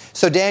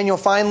 So Daniel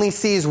finally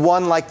sees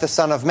one like the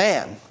Son of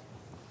Man.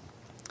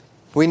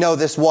 We know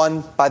this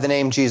one by the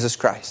name Jesus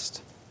Christ.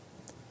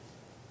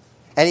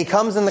 And he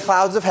comes in the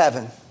clouds of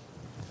heaven,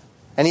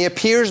 and he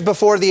appears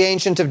before the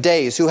Ancient of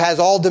Days, who has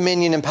all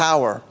dominion and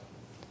power.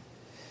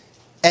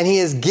 And he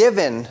is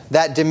given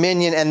that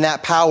dominion and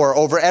that power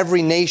over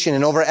every nation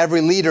and over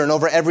every leader and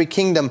over every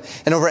kingdom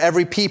and over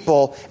every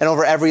people and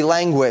over every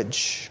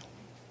language.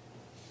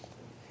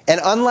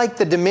 And unlike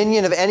the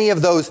dominion of any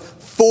of those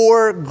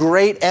four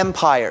great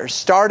empires,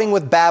 starting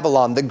with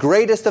Babylon, the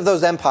greatest of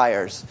those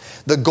empires,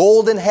 the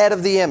golden head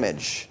of the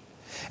image,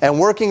 and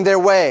working their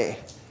way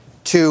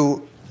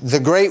to the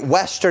great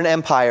Western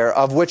Empire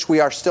of which we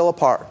are still a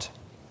part.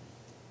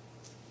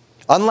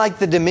 Unlike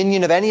the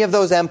dominion of any of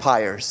those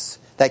empires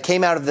that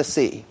came out of the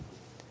sea,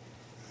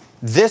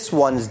 this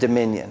one's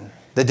dominion,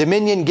 the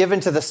dominion given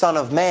to the Son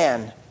of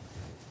Man,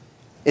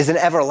 is an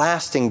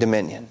everlasting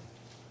dominion,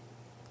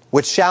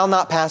 which shall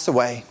not pass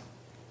away,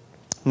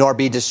 nor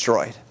be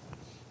destroyed.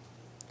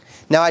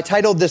 Now, I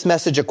titled this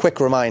message A Quick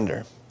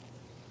Reminder.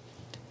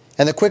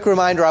 And the quick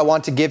reminder I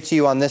want to give to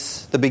you on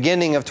this, the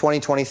beginning of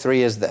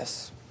 2023, is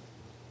this.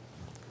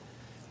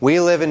 We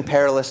live in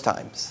perilous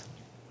times.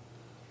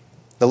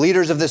 The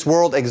leaders of this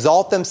world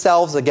exalt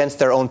themselves against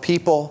their own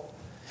people.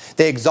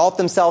 They exalt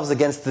themselves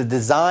against the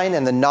design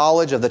and the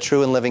knowledge of the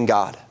true and living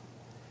God.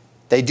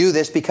 They do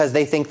this because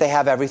they think they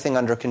have everything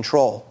under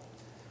control.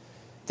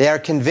 They are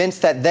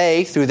convinced that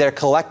they, through their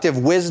collective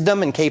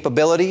wisdom and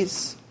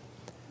capabilities,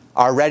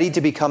 are ready to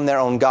become their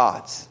own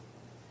gods,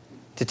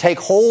 to take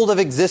hold of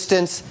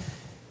existence,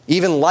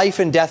 even life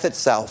and death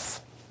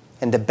itself,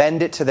 and to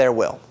bend it to their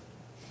will.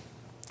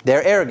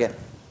 They're arrogant.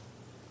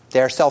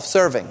 They're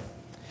self-serving.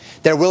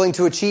 They're willing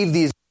to achieve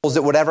these goals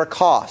at whatever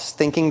cost,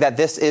 thinking that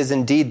this is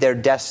indeed their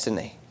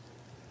destiny.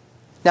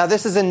 Now,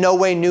 this is in no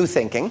way new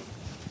thinking.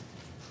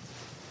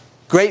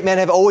 Great men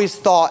have always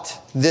thought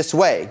this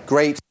way,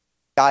 great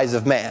guys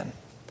of man.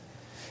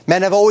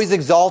 Men have always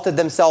exalted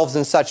themselves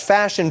in such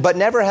fashion, but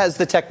never has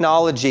the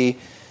technology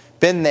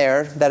been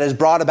there that has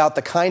brought about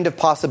the kind of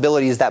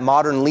possibilities that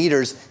modern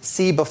leaders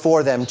see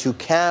before them to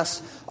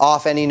cast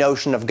off any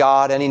notion of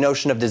God, any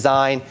notion of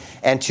design,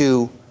 and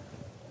to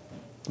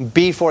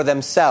be for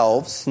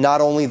themselves not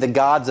only the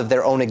gods of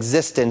their own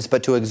existence,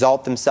 but to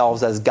exalt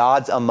themselves as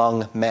gods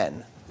among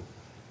men.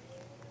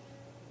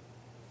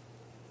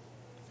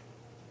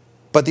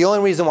 But the only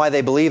reason why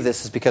they believe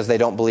this is because they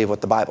don't believe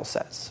what the Bible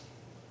says.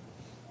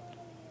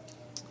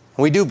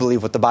 We do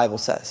believe what the Bible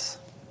says.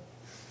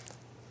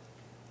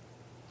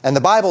 And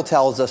the Bible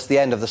tells us the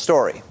end of the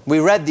story. We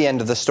read the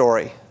end of the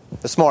story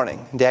this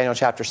morning in Daniel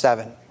chapter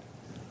 7.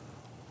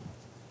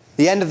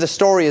 The end of the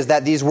story is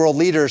that these world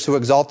leaders who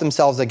exalt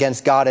themselves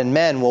against God and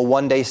men will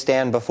one day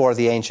stand before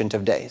the Ancient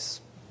of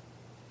Days.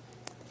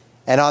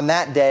 And on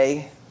that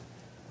day,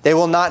 they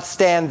will not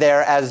stand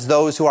there as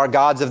those who are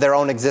gods of their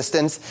own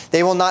existence.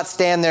 They will not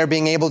stand there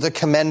being able to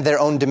commend their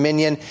own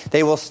dominion.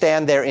 They will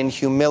stand there in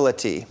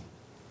humility,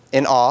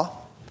 in awe,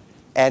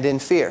 and in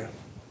fear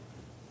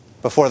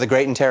before the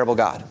great and terrible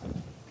God.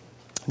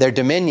 Their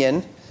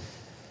dominion,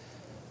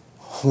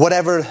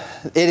 whatever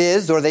it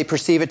is or they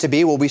perceive it to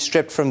be, will be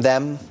stripped from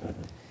them,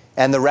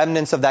 and the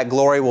remnants of that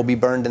glory will be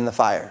burned in the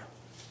fire.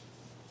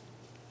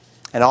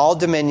 And all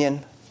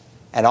dominion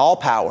and all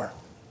power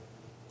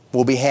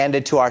will be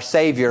handed to our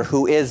Savior,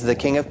 who is the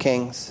King of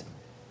Kings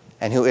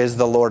and who is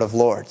the Lord of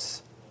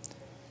Lords,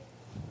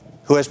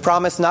 who has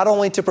promised not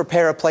only to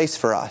prepare a place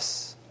for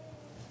us,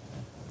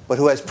 but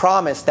who has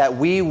promised that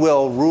we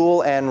will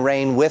rule and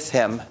reign with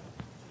him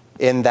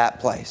in that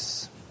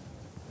place.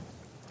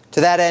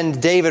 To that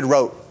end, David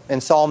wrote in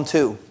Psalm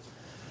 2,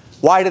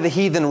 "Why do the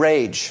heathen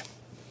rage,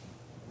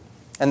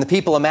 and the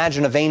people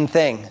imagine a vain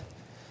thing?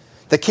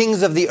 The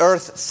kings of the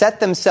earth set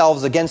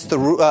themselves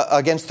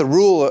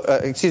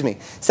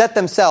set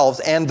themselves,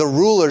 and the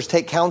rulers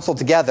take counsel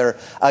together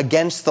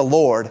against the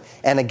Lord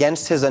and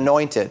against his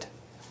anointed."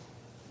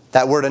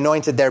 That word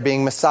anointed there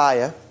being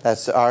Messiah,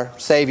 that's our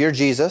Savior,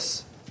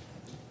 Jesus,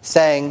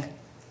 saying,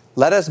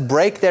 "Let us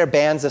break their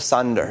bands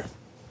asunder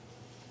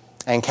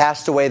and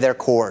cast away their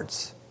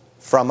cords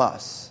from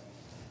us."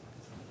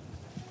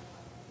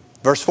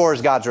 Verse 4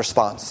 is God's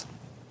response.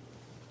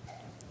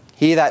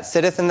 "He that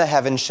sitteth in the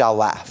heavens shall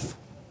laugh.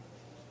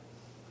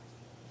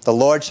 The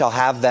Lord shall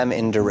have them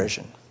in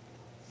derision."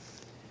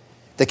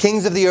 The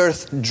kings of the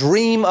earth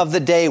dream of the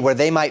day where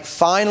they might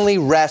finally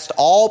wrest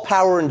all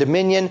power and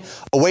dominion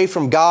away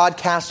from God,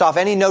 cast off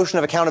any notion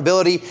of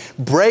accountability,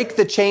 break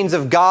the chains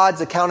of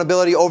God's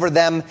accountability over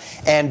them,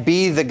 and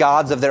be the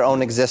gods of their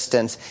own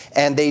existence.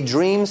 And they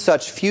dream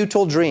such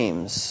futile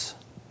dreams.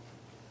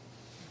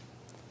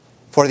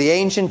 For the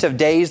Ancient of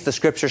Days, the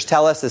Scriptures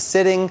tell us, is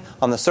sitting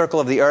on the circle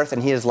of the earth,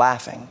 and he is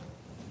laughing.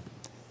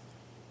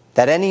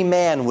 That any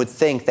man would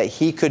think that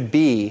he could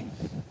be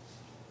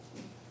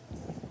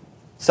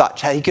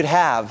such, he could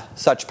have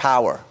such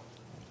power.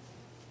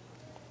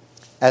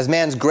 As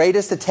man's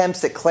greatest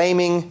attempts at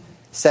claiming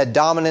said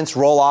dominance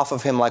roll off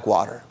of him like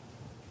water.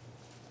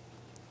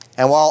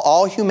 And while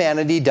all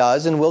humanity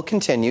does and will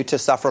continue to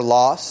suffer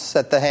loss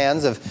at the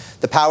hands of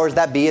the powers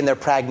that be in their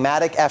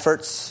pragmatic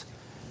efforts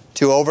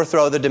to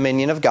overthrow the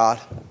dominion of God,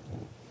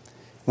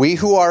 we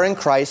who are in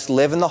Christ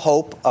live in the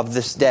hope of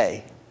this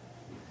day.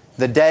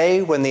 The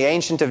day when the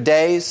Ancient of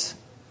Days,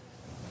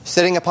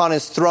 sitting upon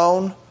his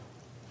throne,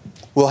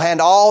 will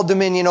hand all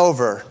dominion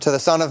over to the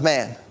Son of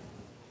Man.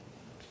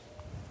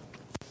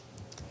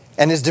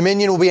 And his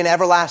dominion will be an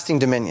everlasting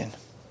dominion.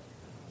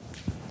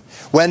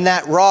 When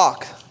that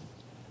rock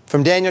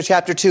from Daniel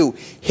chapter 2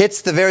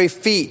 hits the very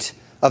feet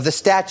of the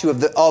statue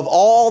of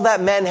all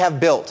that men have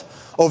built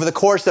over the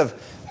course of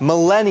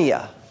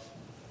millennia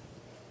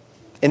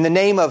in the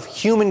name of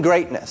human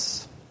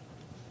greatness,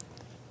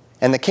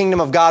 and the kingdom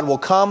of God will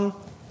come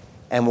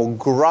and will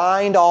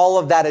grind all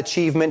of that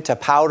achievement to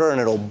powder,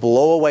 and it'll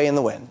blow away in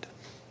the wind.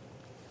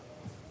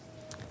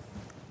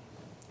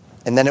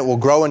 And then it will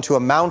grow into a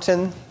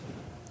mountain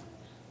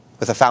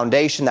with a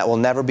foundation that will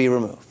never be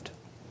removed.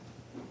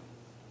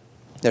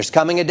 There's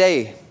coming a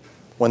day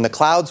when the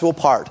clouds will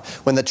part,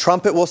 when the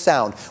trumpet will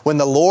sound, when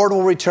the Lord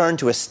will return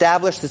to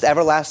establish this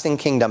everlasting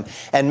kingdom.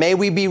 And may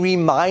we be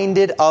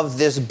reminded of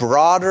this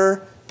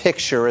broader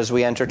picture as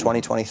we enter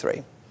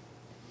 2023.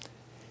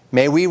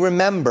 May we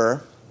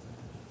remember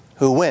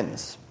who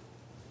wins.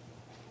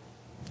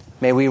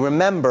 may we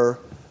remember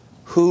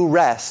who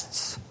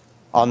rests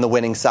on the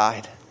winning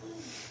side.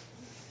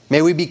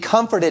 May we be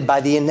comforted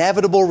by the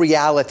inevitable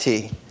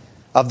reality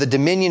of the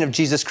dominion of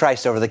Jesus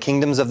Christ over the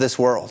kingdoms of this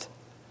world.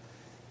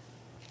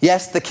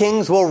 Yes, the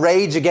kings will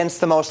rage against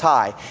the Most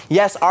High.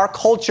 Yes, our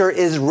culture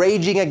is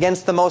raging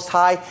against the Most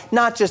High,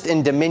 not just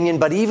in dominion,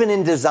 but even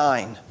in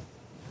design.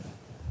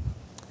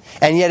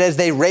 And yet as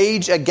they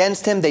rage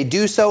against Him, they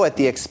do so at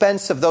the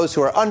expense of those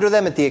who are under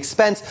them, at the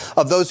expense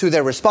of those who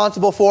they're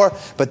responsible for,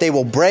 but they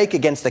will break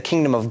against the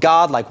kingdom of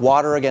God like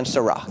water against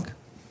a rock.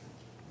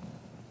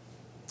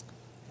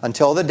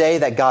 Until the day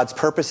that God's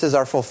purposes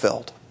are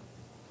fulfilled.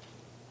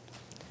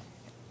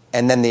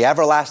 And then the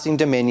everlasting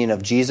dominion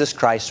of Jesus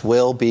Christ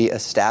will be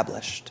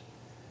established.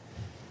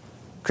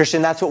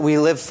 Christian, that's what we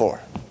live for.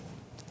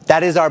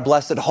 That is our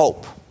blessed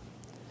hope.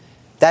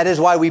 That is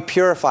why we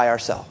purify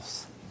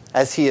ourselves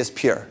as He is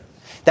pure.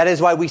 That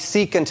is why we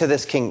seek unto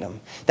this kingdom.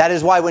 That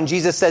is why when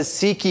Jesus says,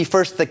 seek ye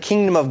first the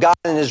kingdom of God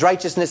and His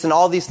righteousness, and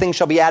all these things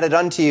shall be added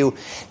unto you.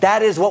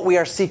 That is what we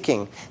are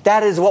seeking.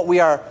 That is what we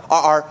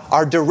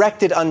are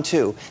directed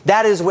unto.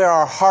 That is where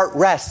our heart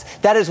rests.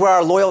 That is where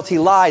our loyalty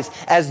lies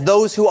as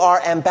those who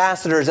are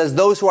ambassadors, as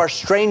those who are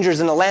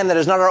strangers in a land that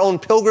is not our own,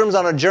 pilgrims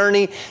on a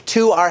journey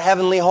to our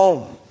heavenly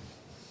home.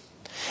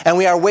 And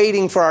we are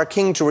waiting for our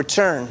King to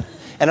return.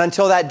 And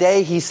until that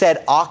day, He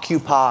said,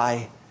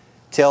 occupy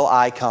till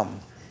I come.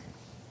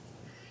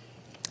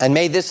 And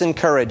may this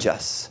encourage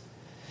us.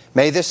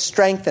 May this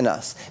strengthen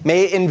us.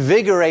 May it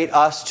invigorate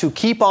us to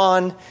keep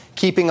on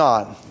keeping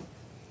on.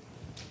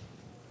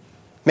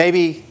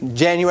 Maybe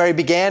January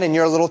began and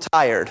you're a little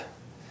tired.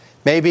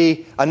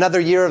 Maybe another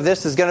year of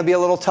this is going to be a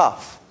little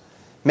tough.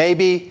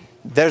 Maybe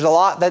there's a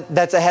lot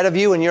that's ahead of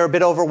you and you're a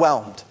bit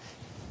overwhelmed.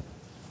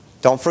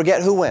 Don't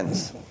forget who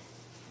wins.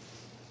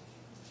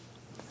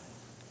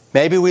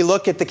 Maybe we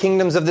look at the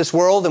kingdoms of this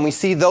world and we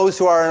see those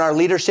who are in our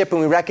leadership and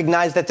we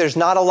recognize that there's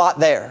not a lot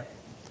there.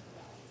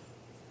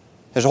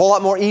 There's a whole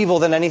lot more evil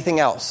than anything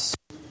else.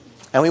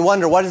 And we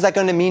wonder, what is that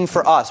going to mean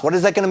for us? What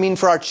is that going to mean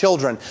for our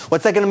children?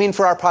 What's that going to mean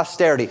for our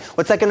posterity?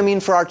 What's that going to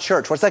mean for our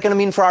church? What's that going to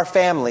mean for our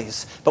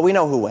families? But we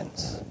know who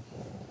wins.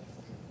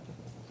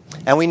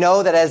 And we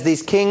know that as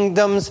these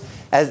kingdoms,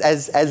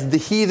 as the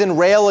heathen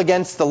rail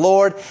against the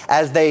Lord,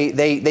 as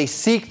they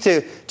seek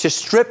to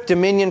strip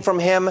dominion from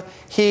Him,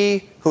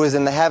 He who is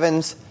in the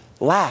heavens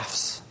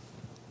laughs.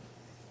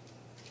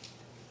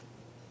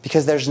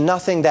 Because there's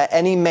nothing that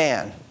any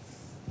man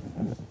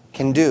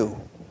can do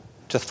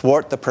to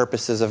thwart the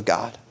purposes of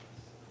God.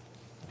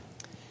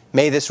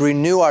 May this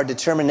renew our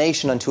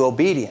determination unto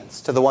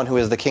obedience to the one who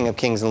is the King of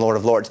Kings and Lord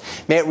of Lords.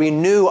 May it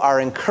renew our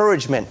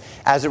encouragement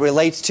as it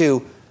relates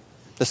to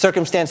the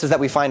circumstances that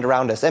we find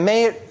around us. And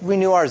may it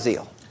renew our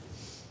zeal.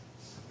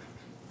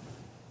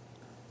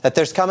 That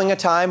there's coming a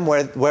time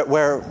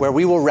where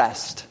we will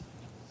rest.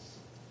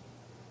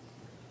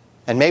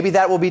 And maybe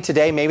that will be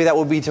today, maybe that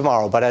will be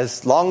tomorrow. But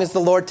as long as the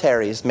Lord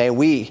tarries, may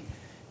we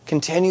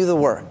continue the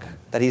work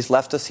that He's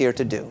left us here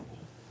to do.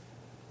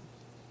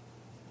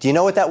 Do you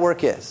know what that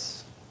work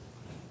is?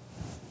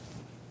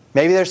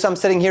 Maybe there's some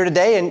sitting here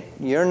today and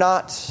you're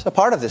not a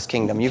part of this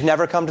kingdom. You've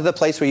never come to the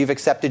place where you've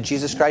accepted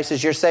Jesus Christ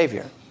as your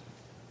Savior.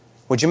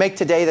 Would you make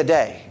today the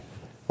day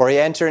where you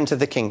enter into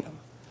the kingdom?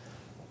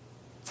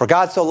 For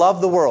God so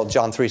loved the world,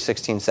 John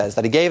 3:16 says,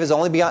 that He gave His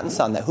only begotten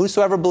Son, that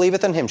whosoever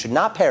believeth in Him should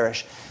not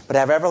perish, but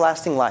have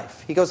everlasting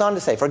life. He goes on to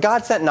say, for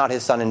God sent not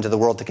His Son into the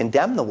world to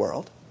condemn the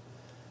world,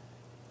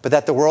 but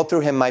that the world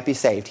through Him might be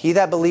saved. He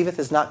that believeth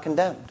is not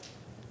condemned.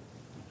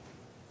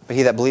 But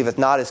he that believeth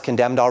not is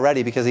condemned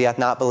already, because he hath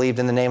not believed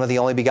in the name of the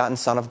only begotten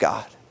Son of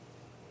God.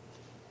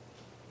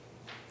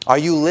 Are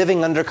you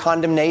living under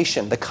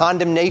condemnation? The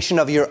condemnation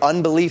of your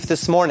unbelief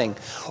this morning?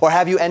 Or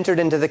have you entered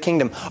into the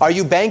kingdom? Are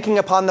you banking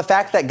upon the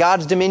fact that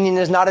God's dominion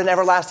is not an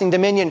everlasting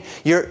dominion?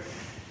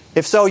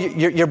 If so,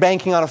 you're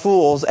banking on a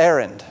fool's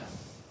errand.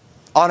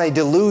 On a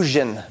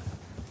delusion.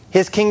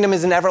 His kingdom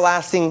is an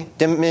everlasting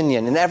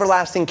dominion, an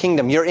everlasting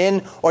kingdom. You're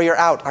in or you're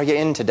out. Are you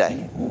in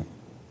today?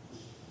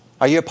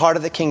 Are you a part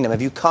of the kingdom?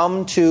 Have you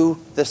come to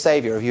the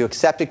Savior? Have you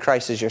accepted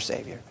Christ as your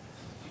Savior?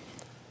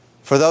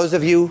 For those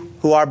of you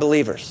who are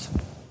believers,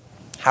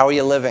 how are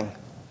you living?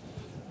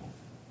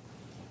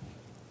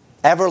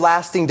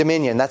 Everlasting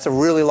dominion, that's a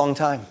really long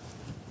time.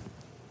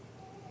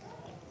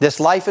 This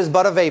life is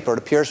but a vapor. It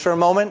appears for a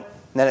moment,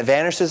 and then it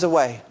vanishes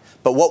away.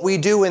 But what we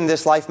do in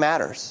this life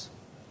matters.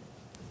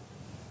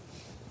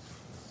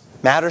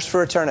 Matters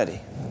for eternity.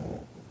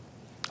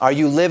 Are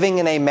you living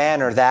in a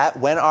manner that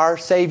when our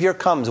Savior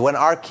comes, when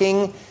our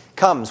King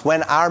comes,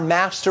 when our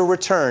Master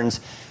returns,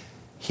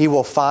 He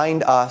will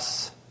find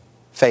us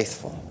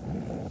faithful?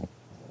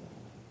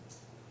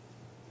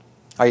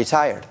 Are you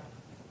tired?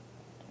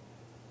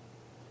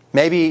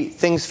 Maybe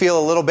things feel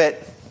a little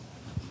bit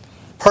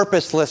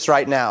purposeless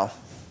right now.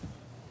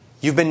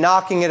 You've been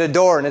knocking at a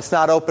door and it's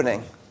not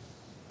opening.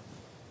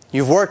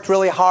 You've worked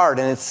really hard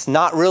and it's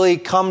not really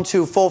come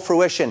to full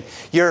fruition.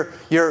 You're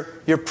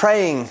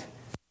praying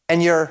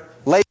and you're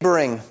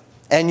laboring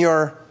and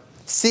you're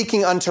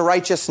seeking unto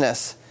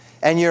righteousness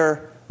and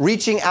you're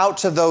reaching out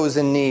to those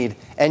in need,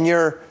 and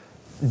you're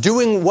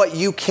doing what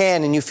you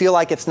can and you feel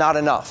like it's not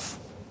enough.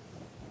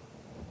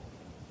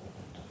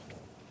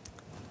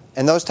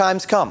 And those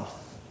times come.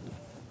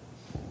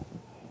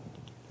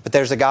 But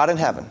there's a God in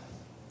heaven.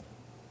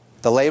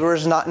 The labor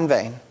is not in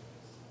vain.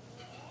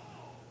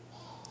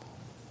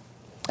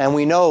 And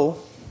we know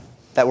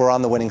that we're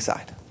on the winning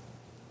side.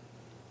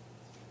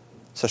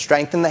 So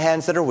strengthen the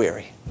hands that are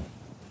weary.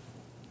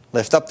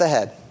 Lift up the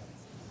head.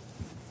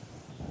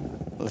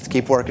 Let's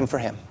keep working for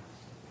Him.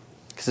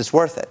 Because it's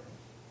worth it.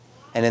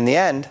 And in the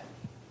end,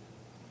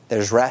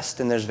 there's rest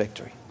and there's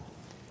victory.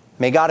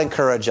 May God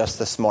encourage us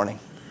this morning.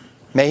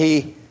 May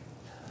He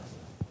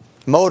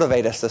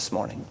motivate us this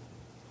morning.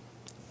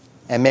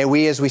 And may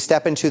we, as we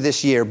step into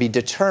this year, be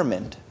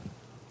determined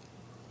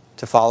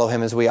to follow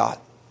Him as we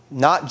ought.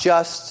 Not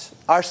just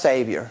our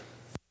Savior,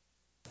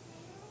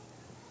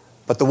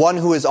 but the one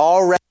who is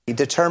already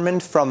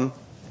determined from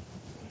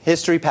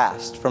history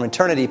past, from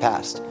eternity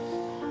past,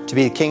 to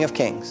be the King of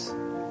Kings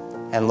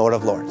and Lord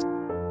of Lords.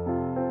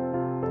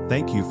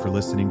 Thank you for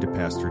listening to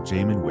Pastor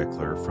Jamin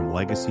Wickler from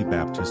Legacy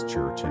Baptist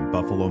Church in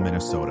Buffalo,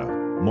 Minnesota.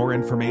 More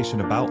information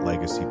about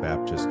Legacy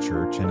Baptist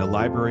Church and a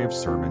library of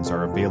sermons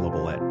are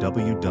available at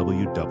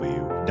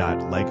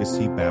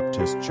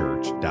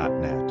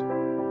www.legacybaptistchurch.net.